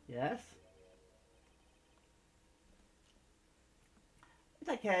 Yes? It's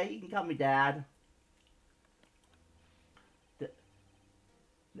okay, you can call me Dad.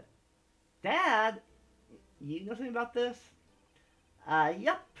 Dad? You know something about this?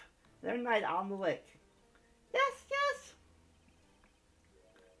 Yep. The other night on the lake. Yes, yes!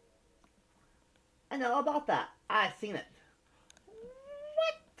 I know all about that. I've seen it.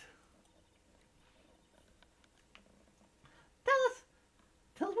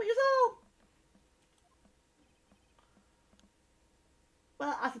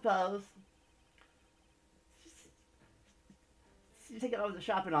 suppose. You take it over to the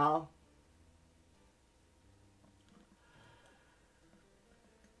shop and all.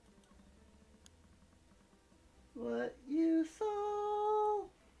 What you saw.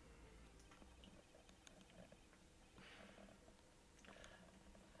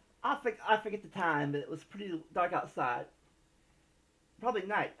 I forget the time, but it was pretty dark outside. Probably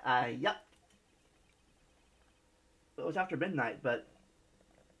night. Yep. It was after midnight, but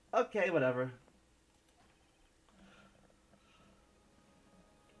okay, whatever.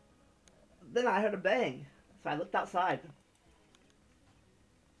 Then I heard a bang, so I looked outside.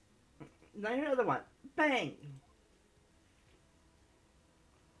 And I heard another one. Bang!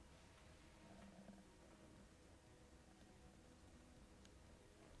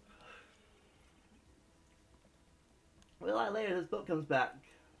 A little while later, this boat comes back.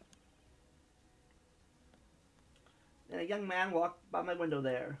 And a young man walked by my window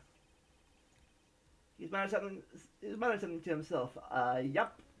there. He's muttering something to himself.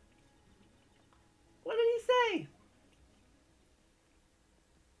 Yup. What did he say?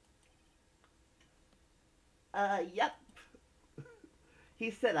 Yup.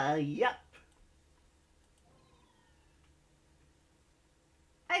 He said, yup.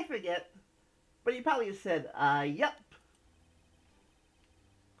 I forget. But he probably said, yup.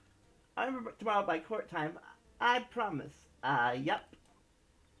 I remember tomorrow by court time. I promise. Yup.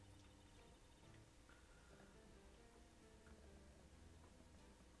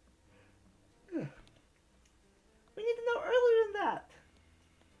 We need to know earlier than that.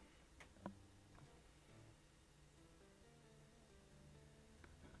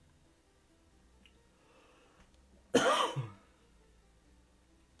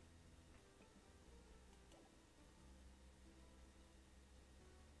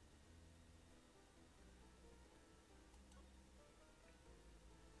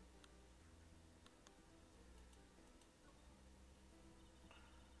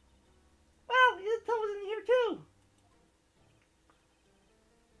 Wow, his toe was in here too.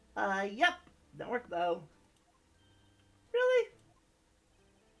 Yep. Don't work though. Really?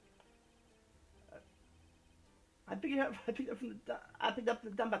 I picked up the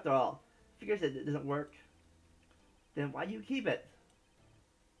dump after all. Figures it doesn't work. Then why do you keep it?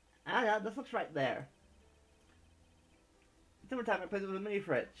 I don't know, this looks right there. Summertime I played with a mini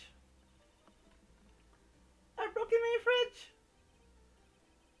fridge. A broken mini fridge?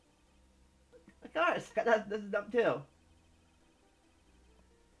 Of course, this is dump too.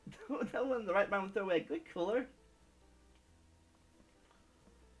 That wasn't the right man to throw away a good cooler.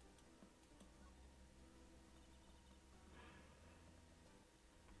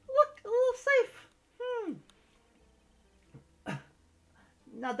 Look, a little safe.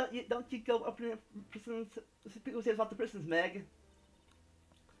 Now don't you go opening prisons. People say about the prisons, Meg.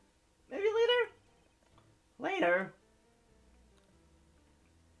 Maybe later. Later.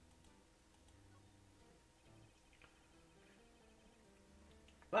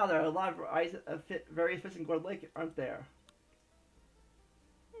 Wow, there are a lot of various fish in Gordy Lake, aren't there?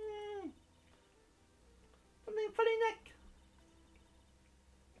 Something funny, Nick.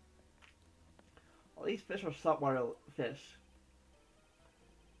 Well, these fish are saltwater fish.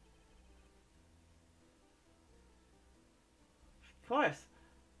 Of course.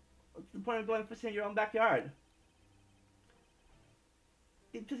 What's the point of going fishing in your own backyard?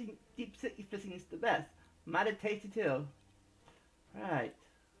 Deep sea fishing is the best. Mighty tasty too. Right.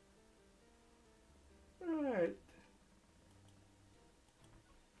 Alright.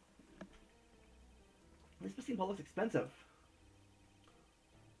 This fishing pole looks expensive.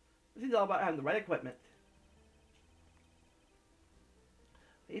 This is all about having the right equipment.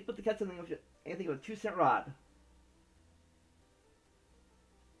 You put the catch something with anything with a 2-cent rod.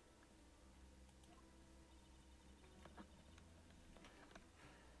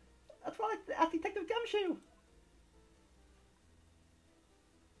 That's why I like to ask Detective Gumshoe.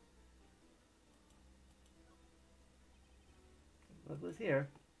 What was here?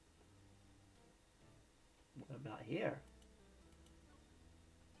 What about here?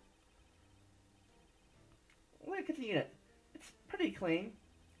 Look at the kitchen unit. It's pretty clean.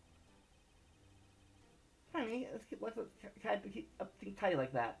 I mean, let's keep everything tidy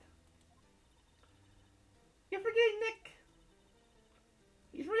like that. You're forgetting Nick.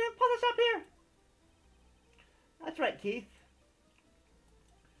 He's running a puzzle shop here. That's right, Keith.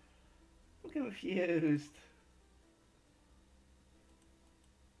 I'm confused.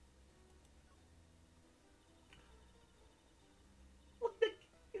 Look, Nick.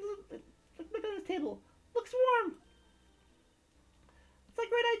 Look on his table. Looks warm. It's a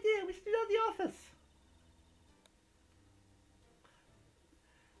great idea. We should do that in the office.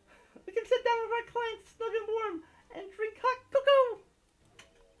 down with our clients, snug and warm, and drink hot cocoa.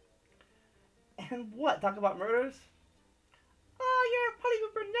 And what? Talk about murders? Oh, you're a party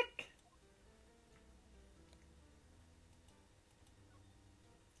pooper, Nick.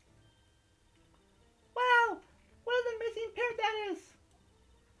 Wow, what an amazing pair that is.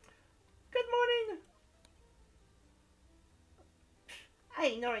 Good morning. I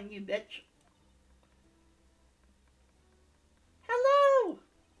ain't ignoring you, bitch. Hello.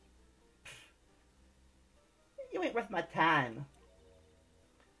 You ain't worth my time.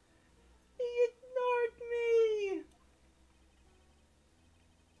 He ignored me.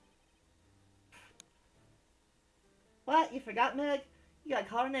 What? You forgot, Meg? You gotta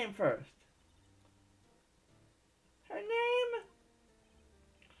call her name first. Her name?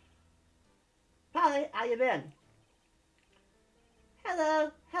 Polly, how you been?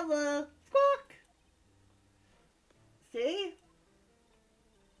 Hello, hello, squawk. See?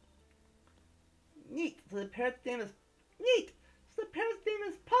 Neat. So the parrot's name is neat. So the parrot's name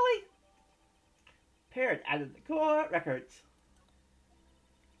is Polly. Parrot added the core records.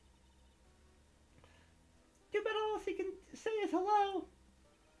 Too bad all he can say is hello.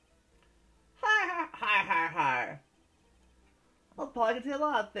 Hi, hi, hi, hi, hi. Well, Polly can say a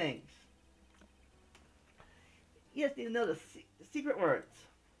lot of things. You just need to know the secret words.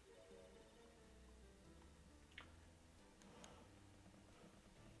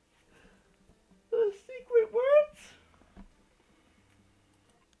 The secret words?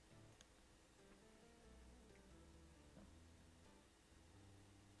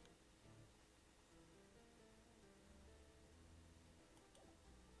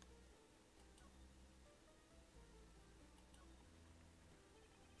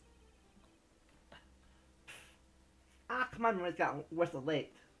 Ah, come on, it's gotten worse of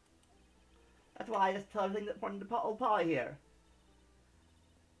late. That's why I just tell everything that's important to old Polly here.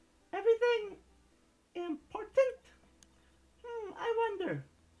 Everything important? I wonder.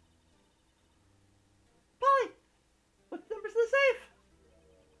 Polly, what's the numbers of the safe?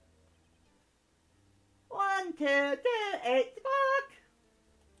 1, 2, 2, 8, squawk.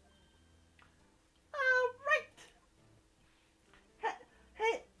 All right.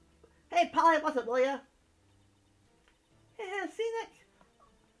 Hey, Polly, what's up, will ya? Yeah, see, Nick?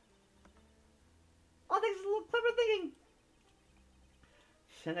 All things is a little clever thinking.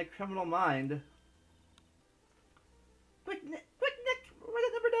 Send a criminal mind. Quick, Nick, write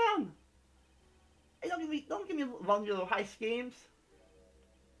that number down. Hey, don't give me vulnerable high schemes.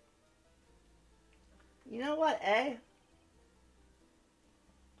 You know what, eh?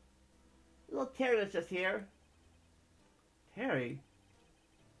 Little Terry was just here. Terry?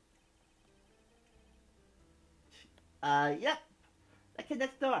 Yep. That kid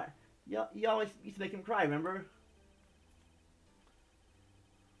next door. You always used to make him cry, remember?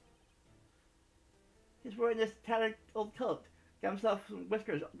 He's wearing this tattered old coat. Got himself some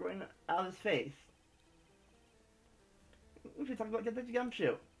whiskers growing out of his face. We should talk about getting the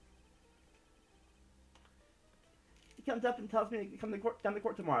gumshoe. He comes up and tells me to come down to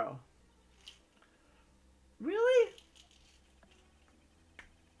court tomorrow. Really?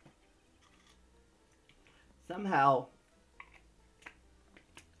 Somehow,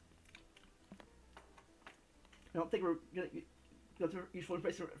 I don't think we're going to get useful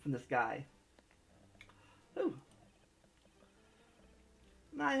information from this guy. Ooh.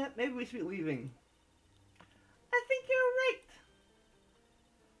 Nah, maybe we should be leaving. I think you're right.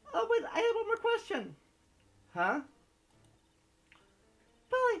 Oh, wait, I have one more question. Huh?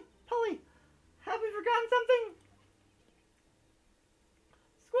 Polly, have we forgotten something?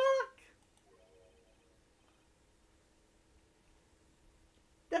 Squawk!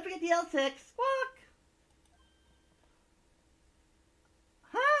 Don't forget the L6. Squawk!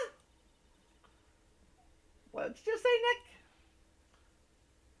 Huh? What did you say, Nick?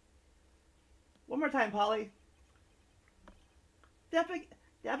 One more time, Polly. Don't forget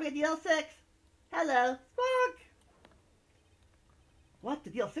the L6. Hello. Squawk! What?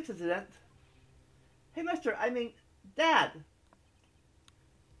 The DL6 incident? Hey, mister, I mean, Dad!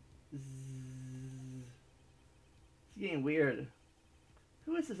 Zzz. It's getting weird.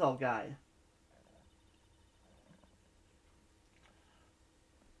 Who is this old guy?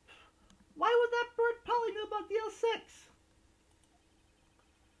 Why would that bird Polly know about DL6?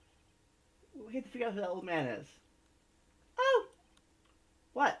 We have to figure out who that old man is. Oh!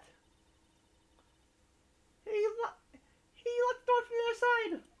 What? He locked the door from the other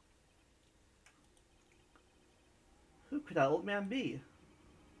side. Who could that old man be?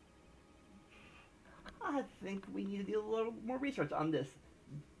 I think we need to do a little more research on this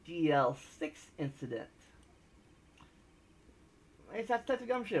DL6 incident. It's that type of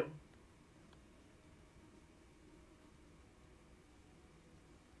gumshoe.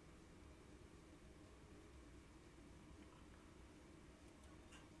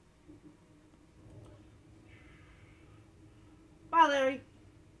 Larry.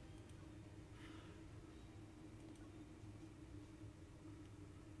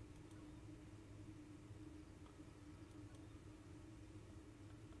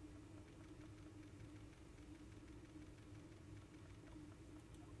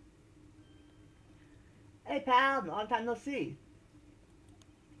 Hey, pal. Long time no see.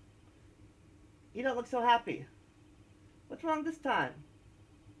 You don't look so happy. What's wrong this time?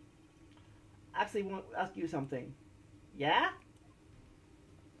 Actually, I want to ask you something. Yeah?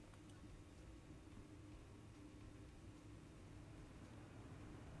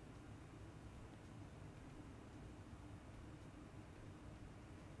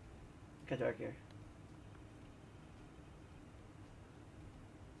 Got dark here.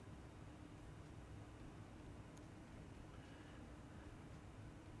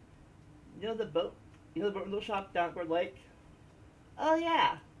 You know the boat? You know the boat rental shop down at Gordy Lake? Oh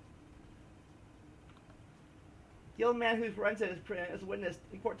yeah. The old man who's runs it is a witness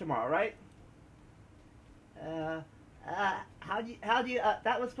in court tomorrow, right? How do you,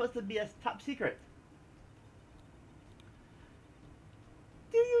 that was supposed to be a top secret.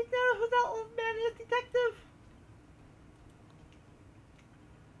 Do you know who that old man is, detective?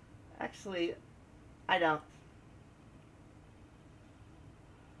 Actually, I don't.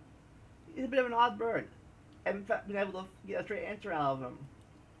 He's a bit of an odd bird. I haven't been able to get a straight answer out of him.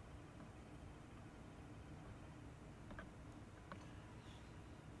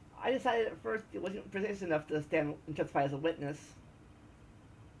 I decided at first it wasn't precise enough to stand and testify as a witness.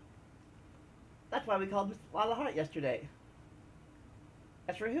 That's why we called Mr. Lala yesterday.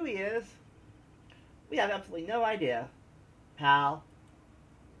 As for who he is, we have absolutely no idea, pal.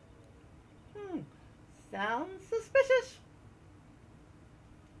 Sounds suspicious.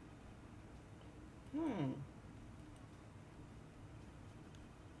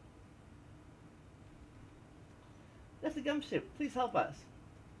 That's a gumshoe. Please help us.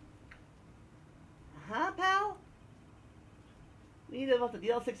 Huh, pal? We need to know about the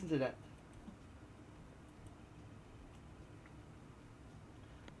DL6 incident.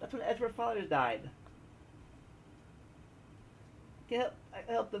 That's when Edgeworth fathers died. I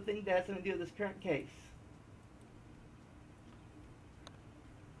help to think that has something to do with this current case.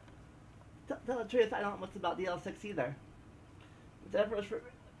 Tell the truth, I don't know much about DL6 either. It's Edgeworth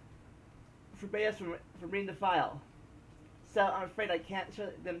forbade us from reading the file. So I'm afraid I can't show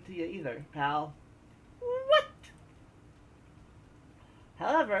them to you either, pal. What?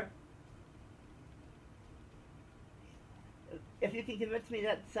 However, if you can convince me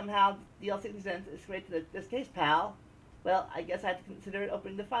that somehow the DL6 incident is related to this case, pal, well, I guess I have to consider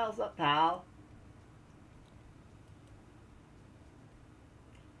opening the files up, pal.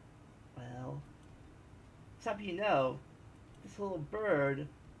 Well, so you know, this little bird,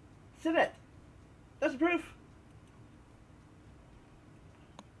 Civet, there's proof.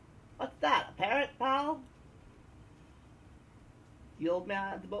 What's that, a parrot, pal? The old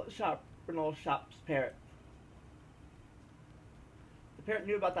man at the boat shop, rental shop's parrot. The parrot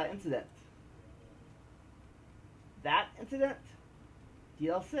knew about that incident. That incident?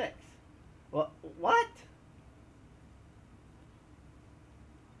 DL6. What?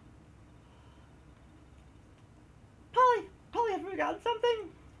 Polly, have you forgotten something?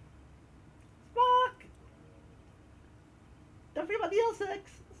 Squawk! Don't forget about DL6.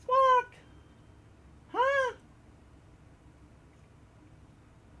 Squawk! Huh?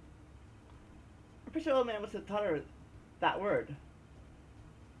 I'm pretty sure old man must have taught her that word.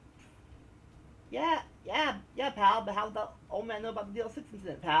 Yeah, pal, but how did the old man know about the DL6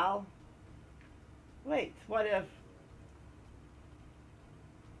 incident, pal? Wait, what if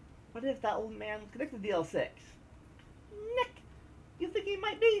that old man was connected to DL6? Nick, you think he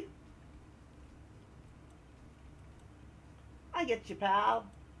might be? I get you, pal.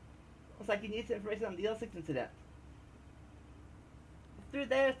 Looks like you need some information on the DL6 incident. Through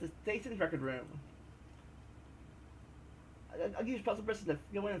there's the station's record room. I'll give you a special person to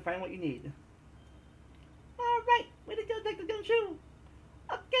go in and find what you need. Alright, way to go, take the gumshoe.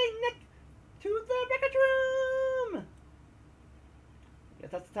 Okay, Nick, to the record room.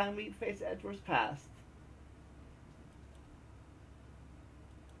 Guess that's the time we face Edgeworth's past.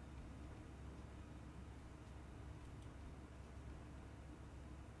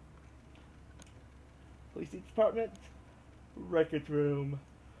 Police department, record room.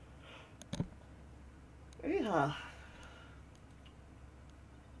 Yeah.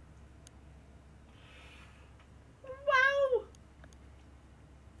 Wow!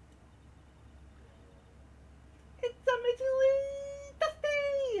 It's amazingly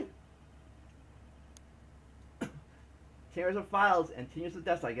dusty! Tears of files and tears of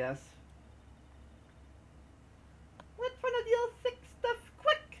dust, I guess. Let's find a DL6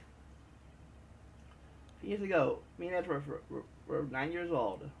 Years ago, me and Edgeworth were 9 years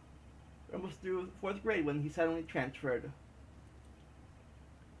old. We're almost through 4th grade when he suddenly transferred.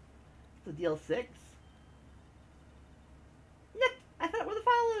 To DL6? Nick, I found out where the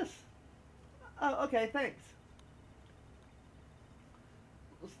file is! Oh, okay, thanks.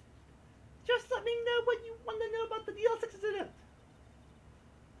 Just let me know what you want to know about the DL6 incident.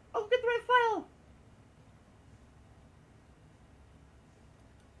 I'll get the right file.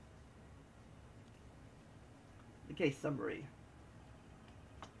 The case summary.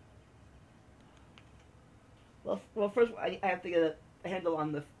 Well, first I have to get a handle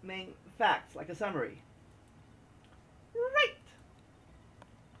on the main facts, like a summary. Right.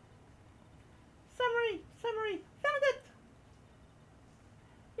 Summary. Found it.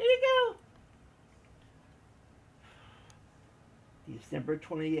 Here you go. December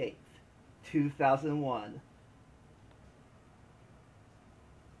 28th, 2001.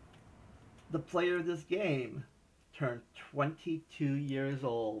 The player of this game turned 22 years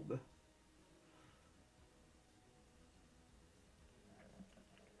old.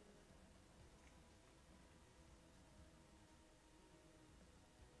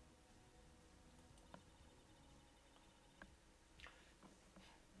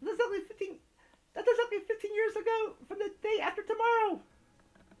 That is only 15 years ago from the day after tomorrow.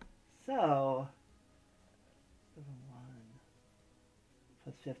 So, 1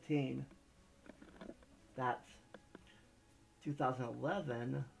 plus 15. That's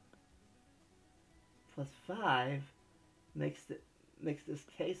 2011 plus 5 makes this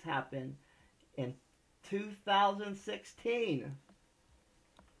case happen in 2016.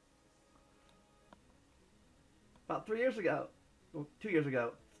 About 3 years ago. Well, 2 years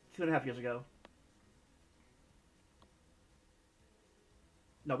ago. 2.5 years ago.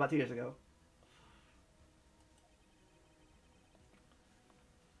 No, about 2 years ago.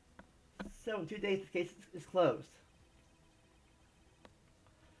 So in 2 days, the case is closed.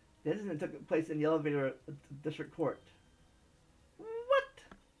 The incident took place in the elevator at the district court. What?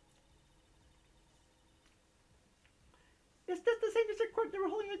 Is this the same district court they were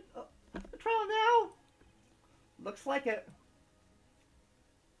holding a trial now? Looks like it.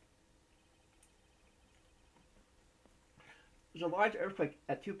 There was a large earthquake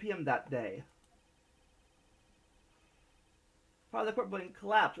at 2 p.m. that day. Part of the court building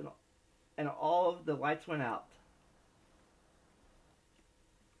collapsed and all of the lights went out.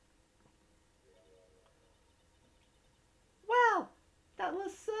 Wow, that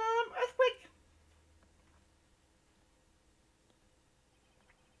was some earthquake.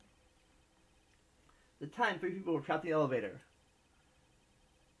 At the time, 3 people were trapped in the elevator.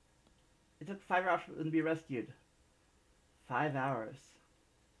 It took 5 hours for them to be rescued. 5 hours.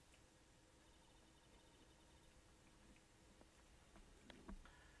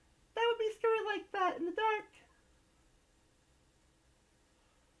 That would be scary like that in the dark.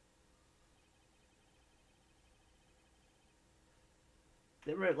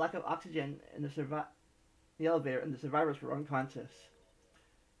 There were a lack of oxygen in the elevator, and the survivors were unconscious.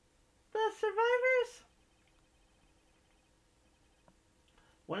 The survivors?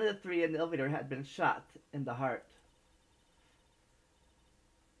 One of the 3 in the elevator had been shot in the heart.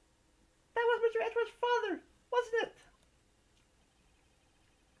 That was Mr. Edgeworth's father, wasn't it?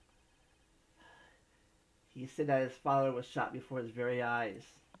 He said that his father was shot before his very eyes.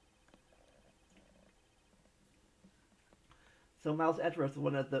 So Miles Edgeworth was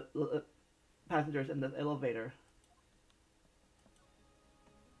one of the passengers in the elevator.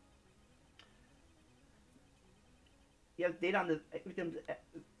 You have data on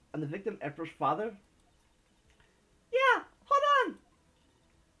the victim Edgeworth's father? Yeah, hold on.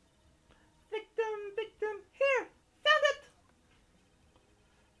 Victim, here, found it.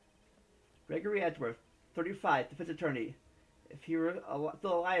 Gregory Edgeworth, 35, defense attorney. If he were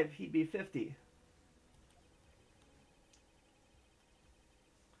still alive, he'd be 50.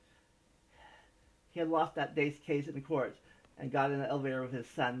 He had lost that day's case in the court and got in an elevator with his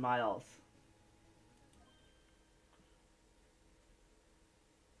son, Miles.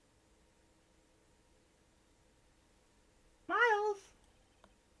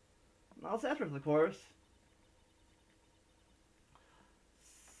 Miles Edgeworth, of course.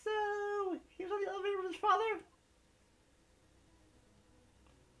 So, he was on the elevator with his father?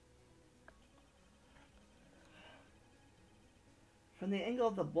 From the angle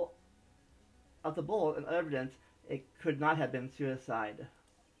of the bullet and evidence, it could not have been suicide.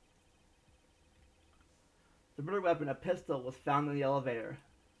 The murder weapon, a pistol, was found in the elevator.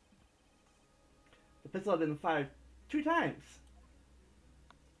 The pistol had been fired 2 times.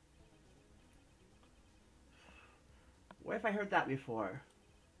 Where have I heard that before?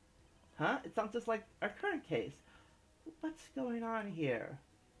 Huh? It sounds just like our current case. What's going on here?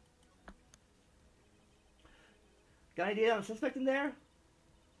 Got an idea on a suspect in there?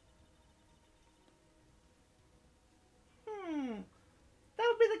 That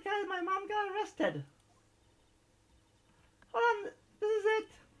would be the guy my mom got arrested. Hold on, this is it.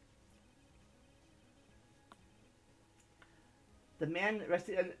 The man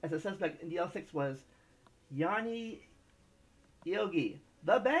arrested as a suspect in DL6 was Yanni Yogi,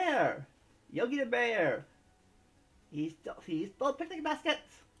 the bear. Yogi the bear. He stole picnic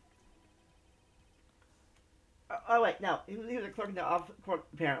baskets. Oh wait, no, he was a clerk in the off court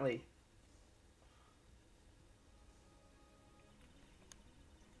apparently.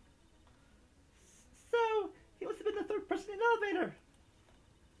 So he must have been the third person in the elevator.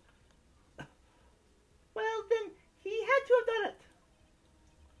 Well, then he had to have done it.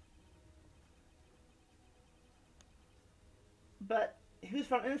 But he was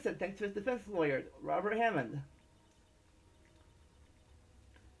found innocent thanks to his defense lawyer, Robert Hammond.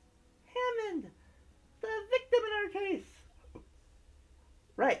 Hammond, the victim in our case.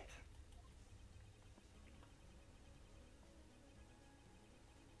 Right.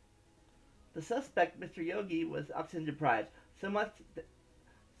 The suspect, Mr. Yogi, was oxygen deprived, so much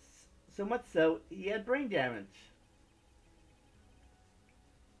so he had brain damage.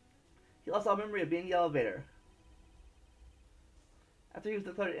 He lost all memory of being in the elevator. After he was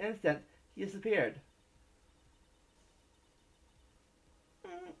declared innocent, he disappeared.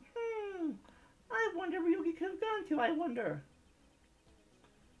 I wonder where Yogi could have gone to, I wonder.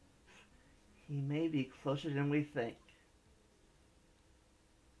 He may be closer than we think.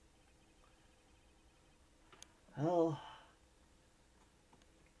 Oh,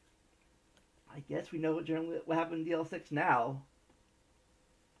 I guess we know what happened in DL6 now.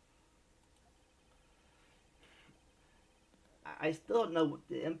 I still don't know what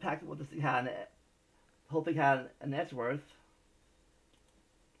the impact of what this thing had on it. The whole thing had on Edgeworth.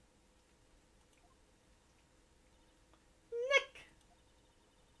 Nick!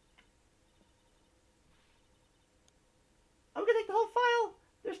 I'm gonna take the whole file.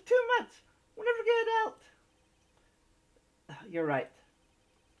 There's too much. We'll never get it out. You're right.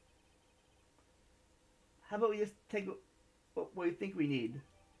 How about we just take what we think we need?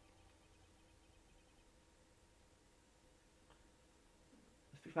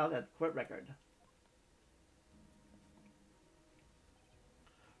 We found that court record.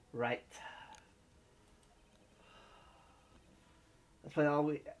 Right.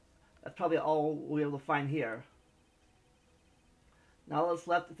 That's probably all we'll be able to find here. Now all that's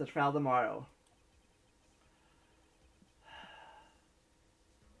left is the trial tomorrow.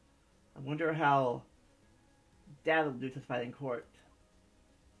 I wonder how Dad will do testify in court.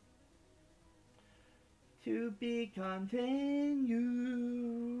 To be continued.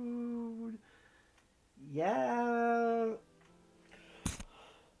 Yeah.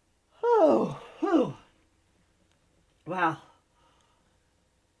 Oh, whew. Wow.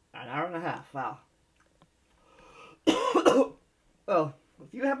 An hour and a half. Wow. Well, we'll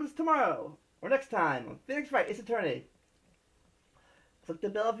see what happens tomorrow or next time on Phoenix Wright, Ace Attorney. Click the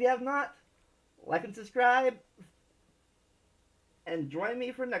bell if you have not. Like and subscribe. And join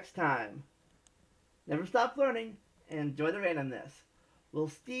me for next time. Never stop learning and enjoy the randomness. We'll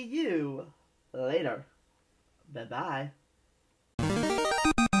see you later. Bye-bye.